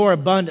to you more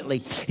abundantly.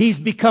 He's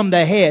become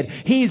the head.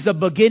 He's the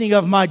beginning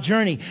of my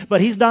journey.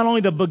 But he's not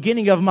only the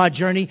beginning of my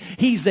journey,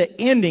 he's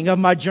the ending of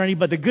my journey.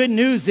 But the good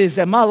news is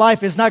that my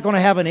life is not going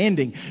to have an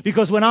ending,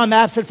 because when I'm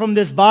absent from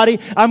this body,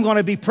 I'm going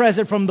to be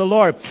present from the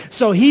Lord.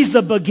 So he's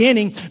the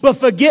beginning, but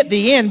forget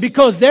the end,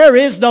 because there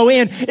is no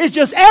end. It's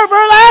just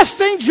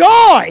everlasting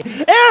joy,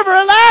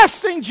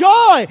 everlasting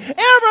joy,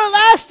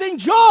 everlasting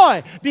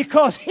joy,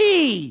 because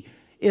he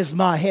is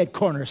my head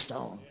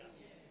cornerstone.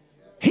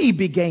 He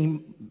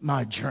began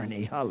my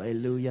journey.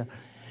 Hallelujah.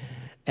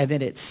 And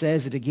then it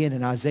says it again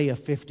in Isaiah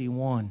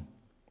 51.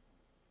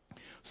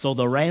 So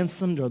the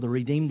ransomed or the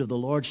redeemed of the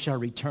Lord shall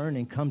return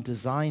and come to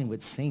Zion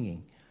with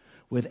singing,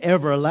 with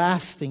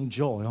everlasting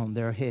joy on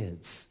their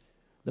heads,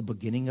 the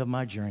beginning of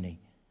my journey.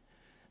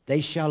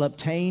 They shall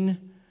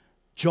obtain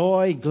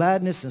joy,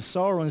 gladness, and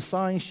sorrow and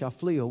sighing shall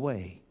flee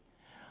away.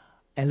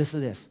 And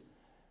listen to this.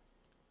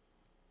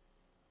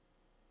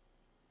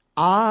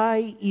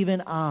 I,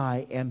 even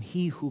I, am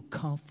he who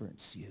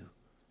comforts you.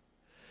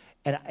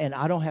 And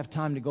I don't have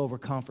time to go over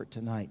comfort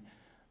tonight,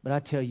 but I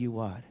tell you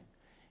what,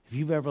 if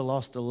you've ever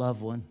lost a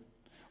loved one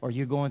or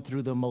you're going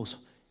through the most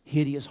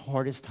hideous,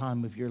 hardest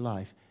time of your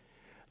life,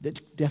 the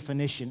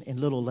definition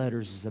in little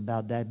letters is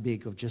about that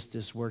big of just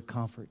this word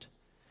comfort.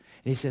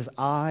 And he says,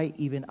 I,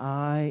 even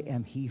I,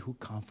 am he who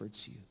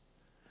comforts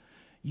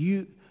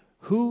you.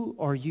 Who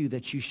are you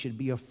that you should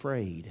be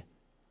afraid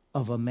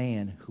of a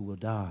man who will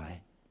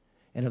die,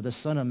 and of the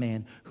Son of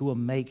Man who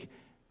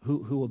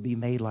will be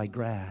made like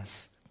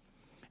grass?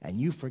 And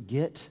you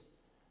forget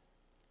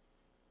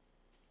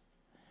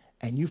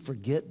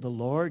the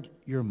Lord,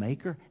 your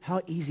Maker?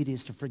 How easy it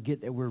is to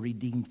forget that we're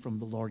redeemed from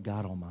the Lord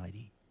God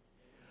Almighty,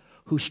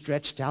 who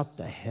stretched out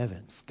the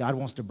heavens. God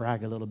wants to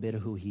brag a little bit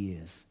of who he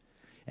is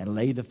and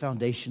lay the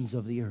foundations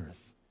of the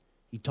earth.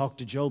 He talked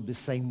to Job the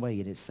same way,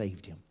 and it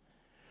saved him.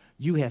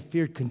 You have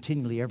feared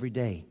continually every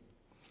day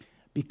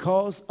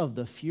because of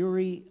the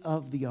fury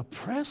of the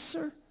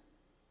oppressor.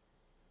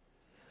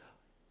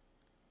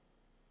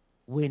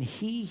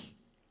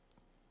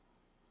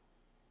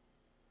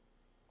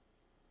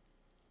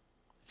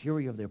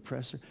 Fury of the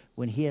oppressor,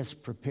 when he has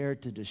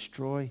prepared to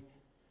destroy,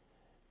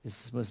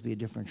 this must be a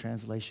different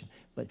translation,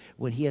 but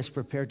when he has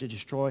prepared to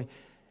destroy,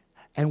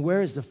 and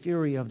where is the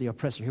fury of the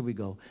oppressor? Here we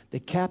go. The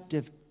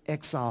captive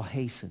exile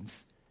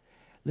hastens.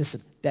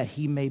 Listen, that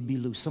he may be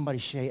loosed. Somebody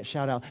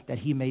shout out, that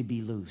he may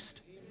be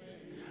loosed.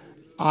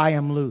 I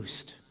am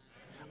loosed.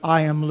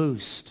 I am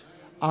loosed.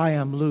 I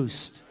am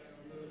loosed.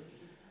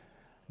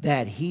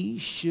 That he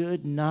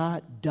should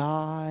not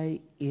die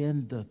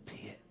in the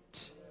pit.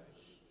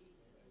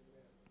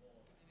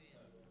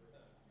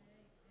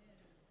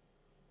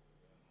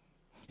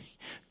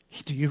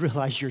 Do you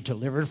realize you're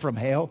delivered from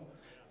hell?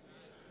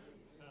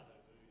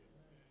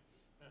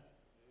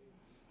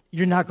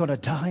 You're not going to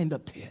die in the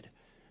pit.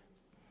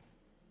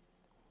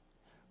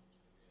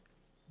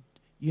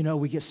 You know,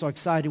 we get so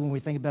excited when we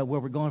think about where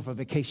we're going for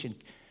vacation.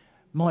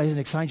 Boy, isn't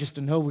it exciting just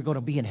to know we're going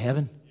to be in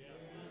heaven?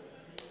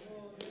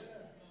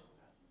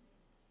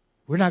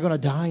 We're not going to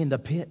die in the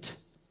pit.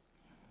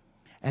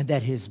 And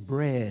that his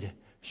bread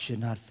should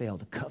not fail.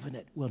 The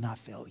covenant will not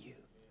fail you.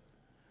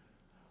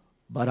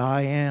 But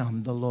I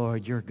am the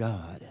Lord your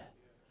God.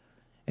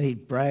 And he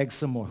brags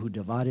some more, who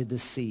divided the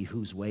sea,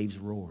 whose waves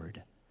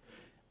roared.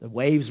 The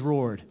waves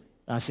roared.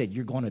 I said,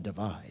 you're going to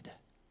divide.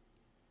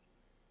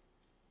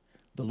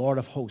 The Lord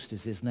of hosts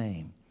is his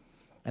name.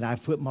 And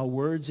I've put my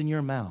words in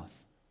your mouth.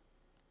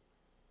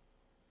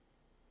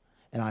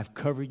 And I've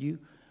covered you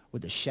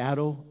with the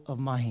shadow of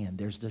my hand.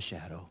 There's the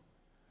shadow.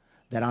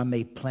 That I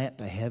may plant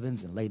the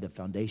heavens and lay the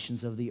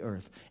foundations of the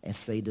earth and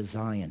say to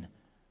Zion,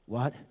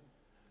 what?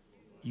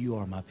 You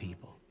are my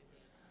people.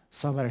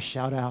 Somebody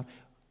shout out,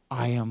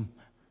 I am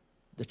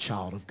the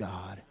child of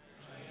God.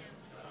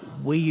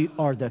 We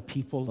are the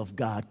people of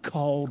God,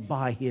 called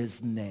by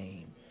his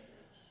name.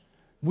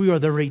 We are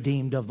the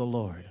redeemed of the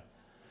Lord.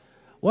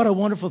 What a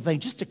wonderful thing,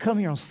 just to come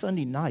here on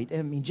Sunday night.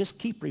 I mean, just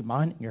keep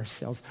reminding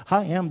yourselves,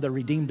 I am the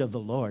redeemed of the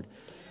Lord.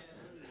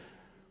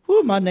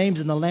 Whoo, my name's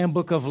in the Lamb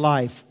Book of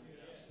Life.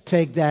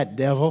 Take that,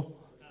 devil.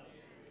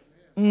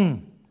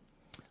 Let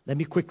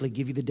me quickly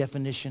give you the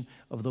definition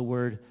of the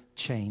word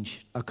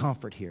change, a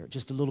comfort here,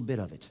 just a little bit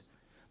of it.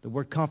 The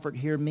word comfort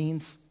here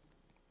means,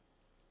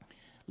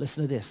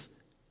 listen to this.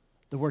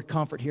 The word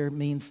comfort here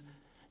means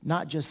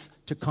not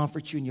just to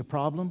comfort you in your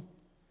problem.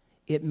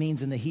 It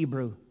means in the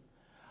Hebrew,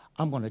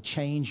 I'm going to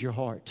change your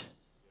heart.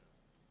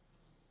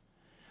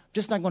 I'm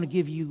just not going to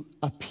give you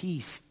a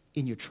peace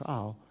in your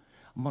trial.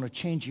 I'm going to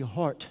change your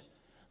heart.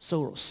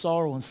 So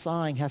sorrow and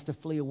sighing has to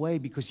flee away,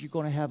 because you're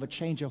going to have a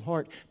change of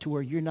heart to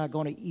where you're not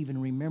going to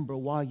even remember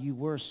why you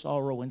were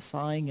sorrow and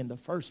sighing in the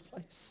first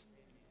place.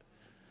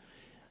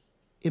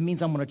 It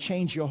means I'm going to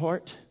change your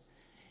heart.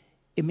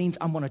 It means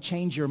I'm going to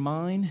change your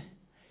mind.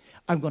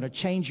 I'm going to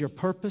change your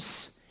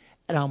purpose.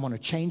 And I'm going to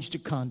change the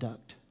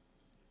conduct.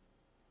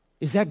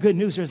 Is that good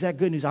news or is that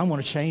good news? I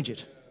want to change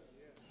it.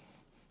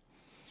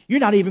 You're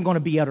not even going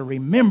to be able to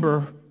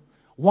remember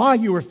why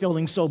you were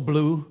feeling so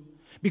blue,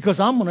 because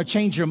I'm going to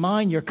change your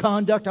mind, your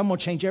conduct. I'm going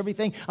to change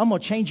everything. I'm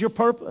going to change your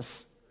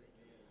purpose.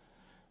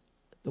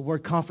 The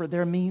word comfort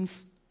there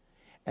means,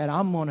 and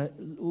I'm going to,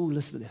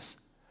 listen to this.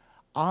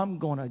 I'm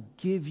going to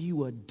give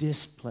you a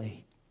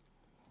display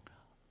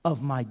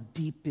of my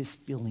deepest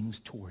feelings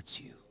towards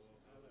you.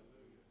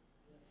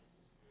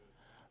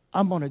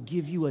 I'm going to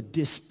give you a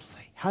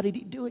display. How did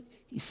he do it?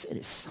 He sent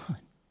his son.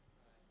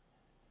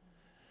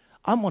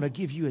 I'm going to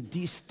give you a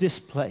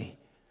display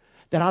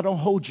that I don't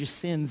hold your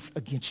sins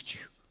against you.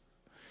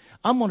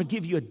 I'm going to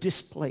give you a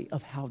display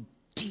of how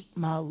deep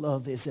my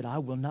love is, that I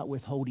will not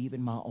withhold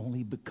even my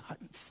only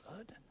begotten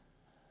son.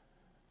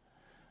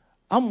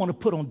 I'm going to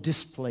put on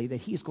display that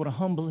he's going to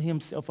humble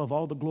himself of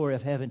all the glory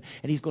of heaven,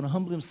 and he's going to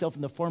humble himself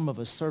in the form of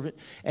a servant,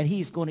 and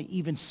he's going to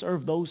even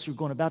serve those who are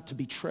going about to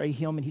betray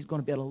him, and he's going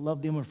to be able to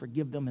love them and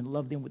forgive them and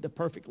love them with the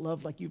perfect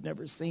love like you've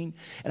never seen.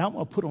 And I'm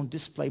going to put on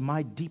display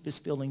my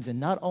deepest feelings, and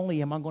not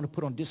only am I going to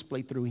put on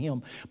display through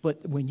him,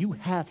 but when you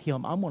have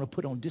him, I'm going to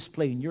put on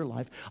display in your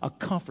life a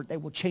comfort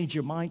that will change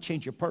your mind,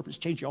 change your purpose,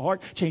 change your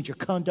heart, change your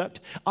conduct.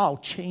 I'll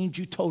change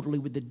you totally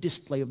with the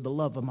display of the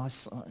love of my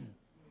son.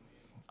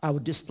 I will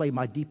display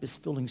my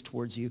deepest feelings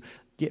towards you.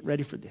 Get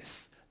ready for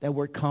this. That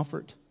word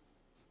comfort,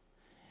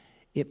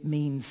 it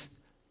means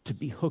to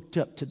be hooked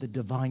up to the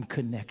divine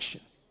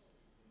connection.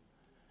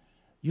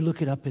 You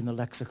look it up in the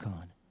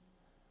lexicon.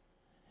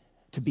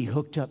 To be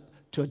hooked up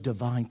to a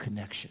divine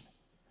connection.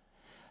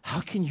 How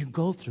can you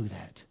go through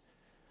that?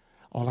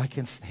 All I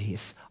can say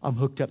is I'm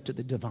hooked up to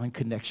the divine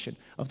connection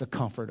of the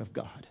comfort of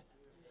God.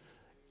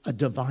 A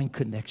divine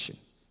connection.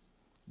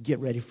 Get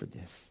ready for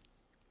this.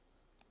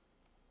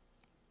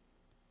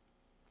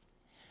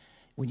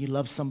 When you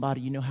love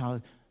somebody, you know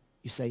how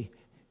you say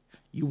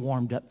you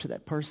warmed up to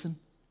that person?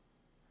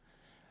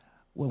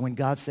 Well, when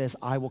God says,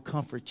 I will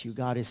comfort you,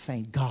 God is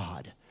saying,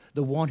 God,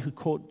 the one who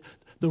quote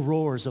the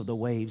roars of the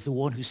waves, the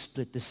one who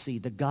split the sea,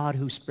 the God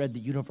who spread the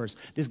universe,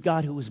 this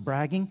God who was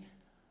bragging,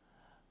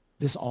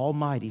 this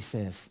Almighty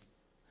says,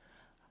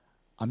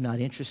 I'm not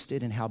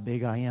interested in how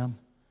big I am.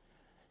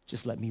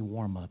 Just let me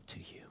warm up to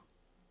you.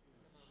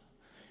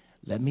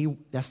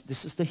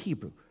 This is the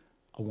Hebrew.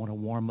 I want to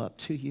warm up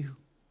to you.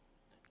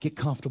 Get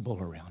comfortable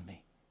around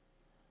me.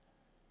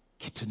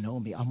 Get to know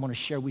me. I'm going to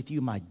share with you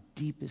my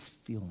deepest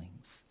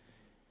feelings.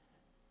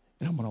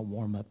 And I'm going to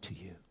warm up to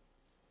you.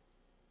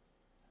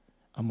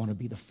 I'm going to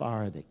be the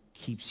fire that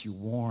keeps you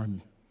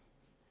warm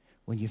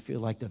when you feel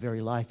like the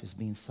very life is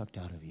being sucked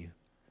out of you.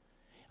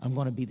 I'm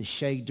going to be the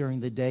shade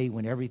during the day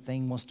when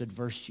everything wants to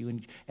adverse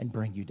you and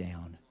bring you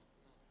down.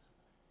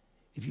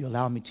 If you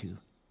allow me to,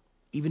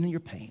 even in your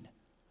pain,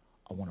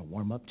 I want to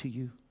warm up to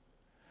you.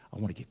 I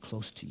want to get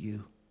close to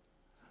you.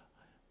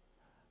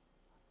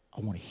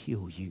 I want to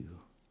heal you.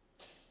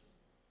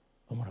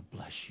 I want to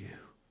bless you.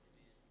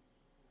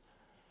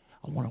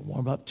 I want to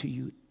warm up to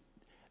you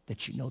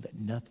that you know that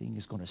nothing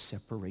is going to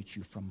separate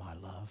you from my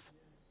love.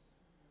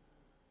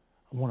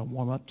 I want to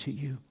warm up to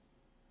you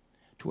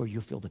to where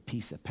you'll feel the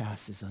peace that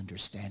passes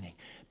understanding.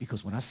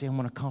 Because when I say I'm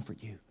going to comfort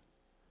you,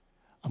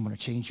 I'm going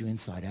to change you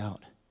inside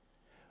out.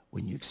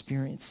 When you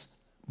experience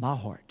my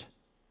heart,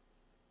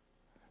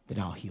 then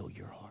I'll heal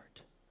your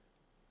heart.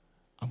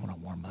 I'm going to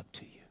warm up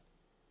to you.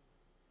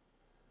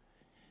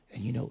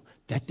 And you know,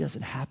 that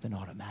doesn't happen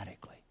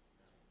automatically.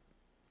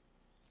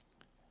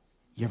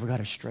 You ever got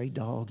a stray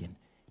dog and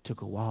it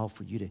took a while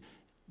for you to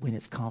win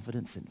its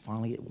confidence and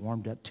finally it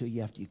warmed up to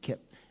you after you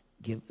kept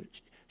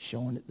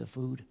showing it the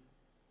food?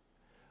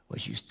 Well,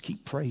 as you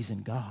keep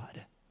praising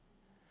God,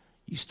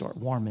 you start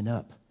warming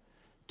up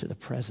to the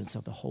presence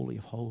of the Holy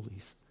of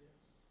Holies.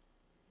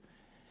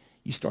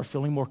 You start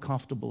feeling more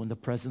comfortable in the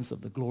presence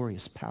of the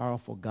glorious,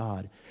 powerful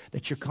God,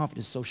 that your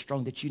confidence is so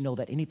strong that you know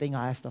that anything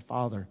I ask the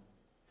Father,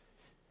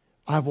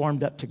 I've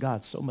warmed up to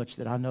God so much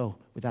that I know,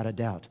 without a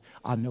doubt,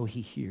 I know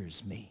he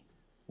hears me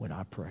when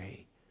I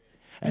pray.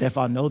 And if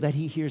I know that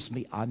he hears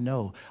me, I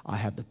know I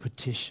have the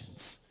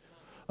petitions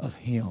of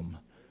him.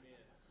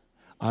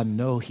 I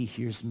know he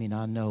hears me, and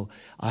I know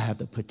I have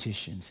the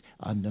petitions.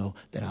 I know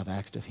that I've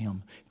asked of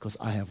him because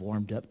I have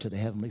warmed up to the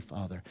Heavenly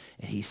Father.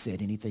 And he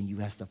said, anything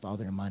you ask the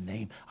Father in my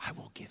name, I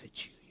will give it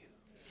to you.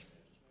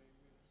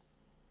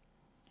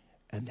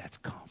 And that's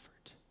comfort.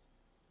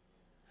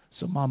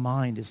 So my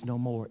mind is no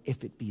more,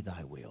 if it be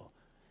thy will.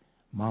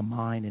 My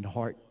mind and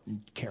heart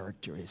and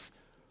character is,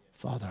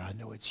 Father, I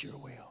know it's your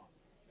will.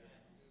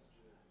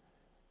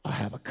 I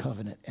have a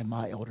covenant, and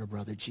my elder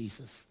brother,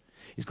 Jesus,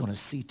 is going to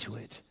see to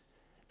it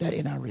that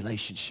in our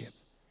relationship,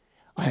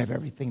 I have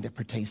everything that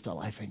pertains to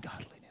life and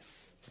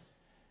godliness.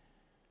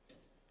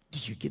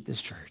 Did you get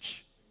this,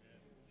 church?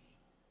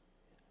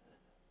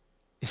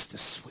 It's the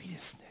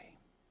sweetest name.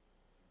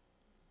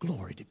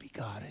 Glory to be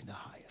God in the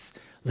highest.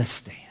 Let's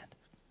stand.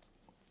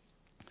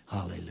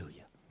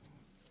 Hallelujah.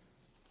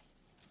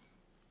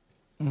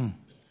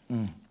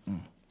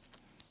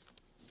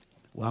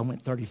 Well, I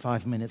went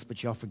 35 minutes,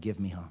 but y'all forgive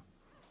me, huh?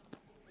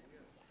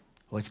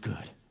 Oh, it's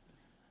good.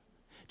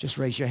 Just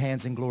raise your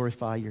hands and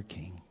glorify your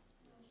King.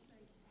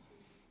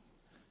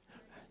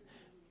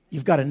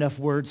 You've got enough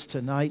words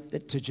tonight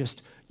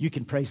that you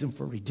can praise him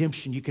for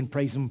redemption. You can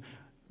praise him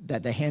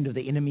that the hand of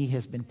the enemy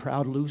has been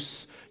proud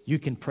loose. You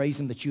can praise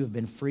him that you have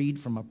been freed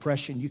from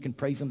oppression. You can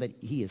praise him that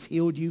he has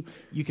healed you.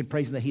 You can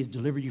praise him that he has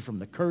delivered you from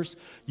the curse.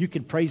 You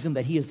can praise him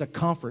that he is the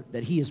comfort,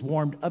 that he has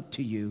warmed up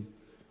to you,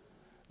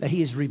 that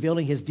he is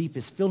revealing his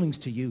deepest feelings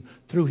to you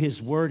through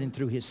his word and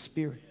through his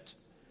spirit.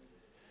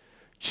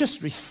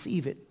 Just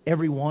receive it.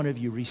 Every one of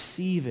you,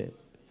 receive it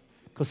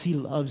because he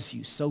loves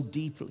you so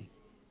deeply.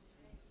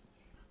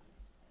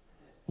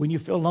 When you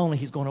feel lonely,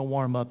 he's going to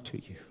warm up to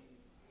you.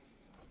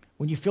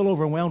 When you feel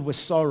overwhelmed with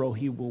sorrow,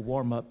 he will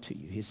warm up to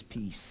you, his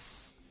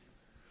peace.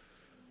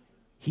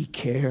 He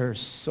cares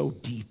so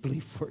deeply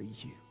for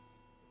you.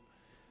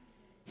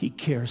 He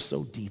cares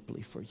so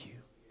deeply for you.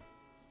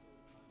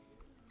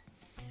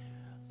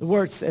 The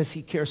word says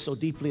he cares so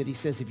deeply that he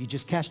says if you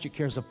just cast your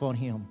cares upon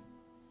him,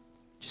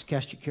 just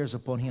cast your cares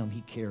upon him, he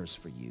cares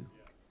for you.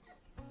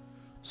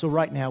 So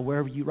right now,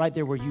 right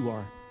there where you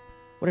are,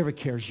 whatever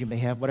cares you may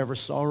have, whatever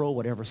sorrow,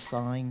 whatever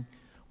sighing,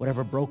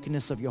 whatever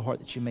brokenness of your heart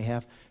that you may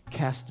have,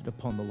 cast it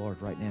upon the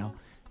Lord right now.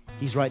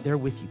 He's right there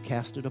with you.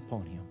 Cast it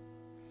upon him.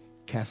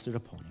 Cast it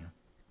upon him.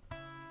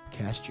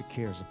 Cast your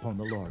cares upon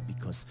the Lord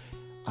because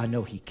I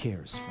know he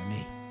cares for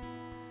me.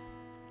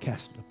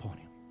 Cast it upon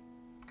him.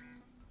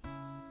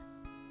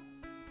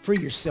 Free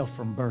yourself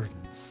from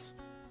burdens.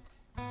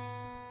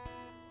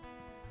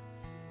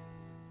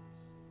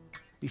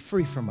 Be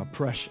free from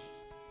oppression.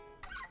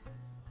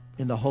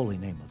 In the holy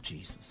name of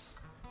Jesus.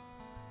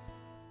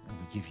 And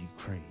we give you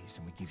praise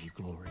and we give you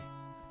glory.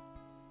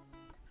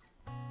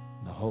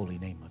 In the holy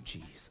name of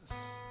Jesus.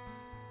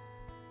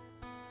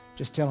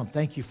 Just tell him,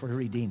 thank you for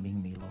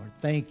redeeming me, Lord.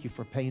 Thank you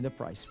for paying the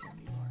price for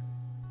me, Lord.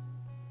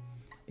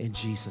 In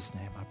Jesus'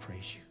 name, I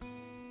praise you.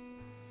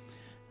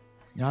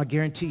 Now, I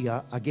guarantee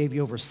you, I gave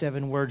you over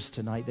 7 words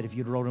tonight that if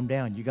you'd wrote them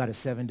down, you got a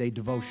 7-day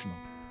devotional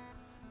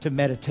to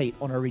meditate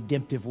on a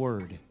redemptive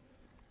word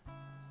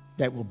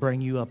that will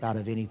bring you up out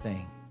of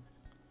anything.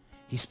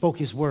 He spoke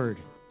his word,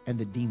 and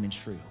the demons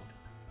shrilled.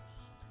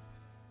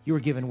 You were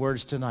given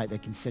words tonight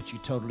that can set you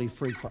totally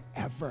free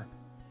forever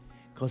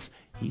because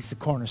he's the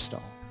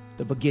cornerstone,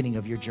 the beginning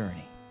of your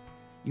journey.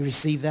 You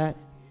receive that?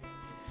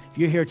 If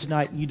you're here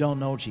tonight and you don't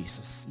know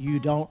Jesus, you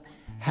don't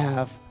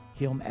have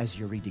him as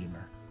your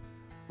Redeemer,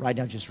 right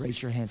now just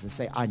raise your hands and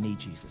say, I need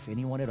Jesus.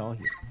 Anyone at all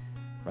here?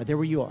 Right there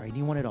where you are.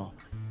 Anyone at all?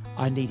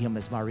 I need him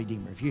as my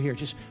Redeemer. If you're here,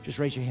 just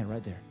raise your hand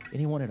right there.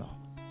 Anyone at all?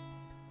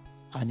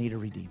 I need a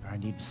Redeemer. I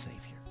need a Savior.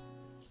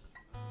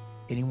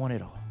 Anyone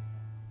at all?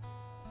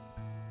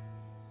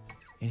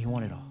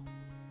 Anyone at all?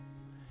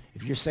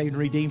 If you're saved and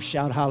redeemed,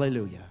 shout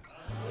hallelujah.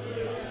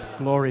 Hallelujah.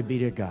 Glory be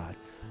to God.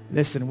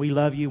 Listen, we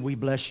love you. We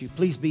bless you.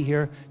 Please be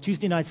here.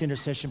 Tuesday night's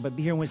intercession, but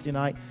be here Wednesday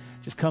night.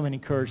 Just come and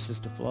encourage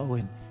Sister Flo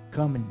and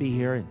come and be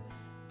here and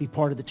be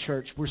part of the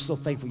church. We're so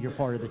thankful you're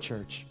part of the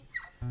church.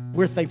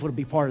 We're thankful to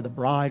be part of the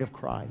bride of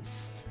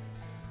Christ.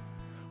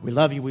 We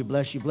love you. We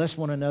bless you. Bless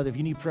one another. If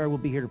you need prayer, we'll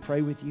be here to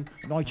pray with you,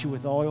 anoint you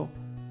with oil.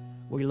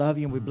 We love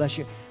you and we bless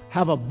you.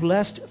 Have a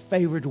blessed,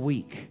 favored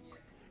week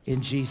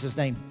in Jesus'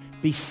 name.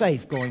 Be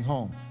safe going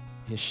home.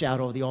 His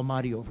shadow of the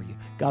Almighty over you.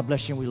 God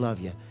bless you and we love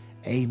you.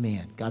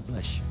 Amen. God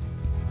bless you.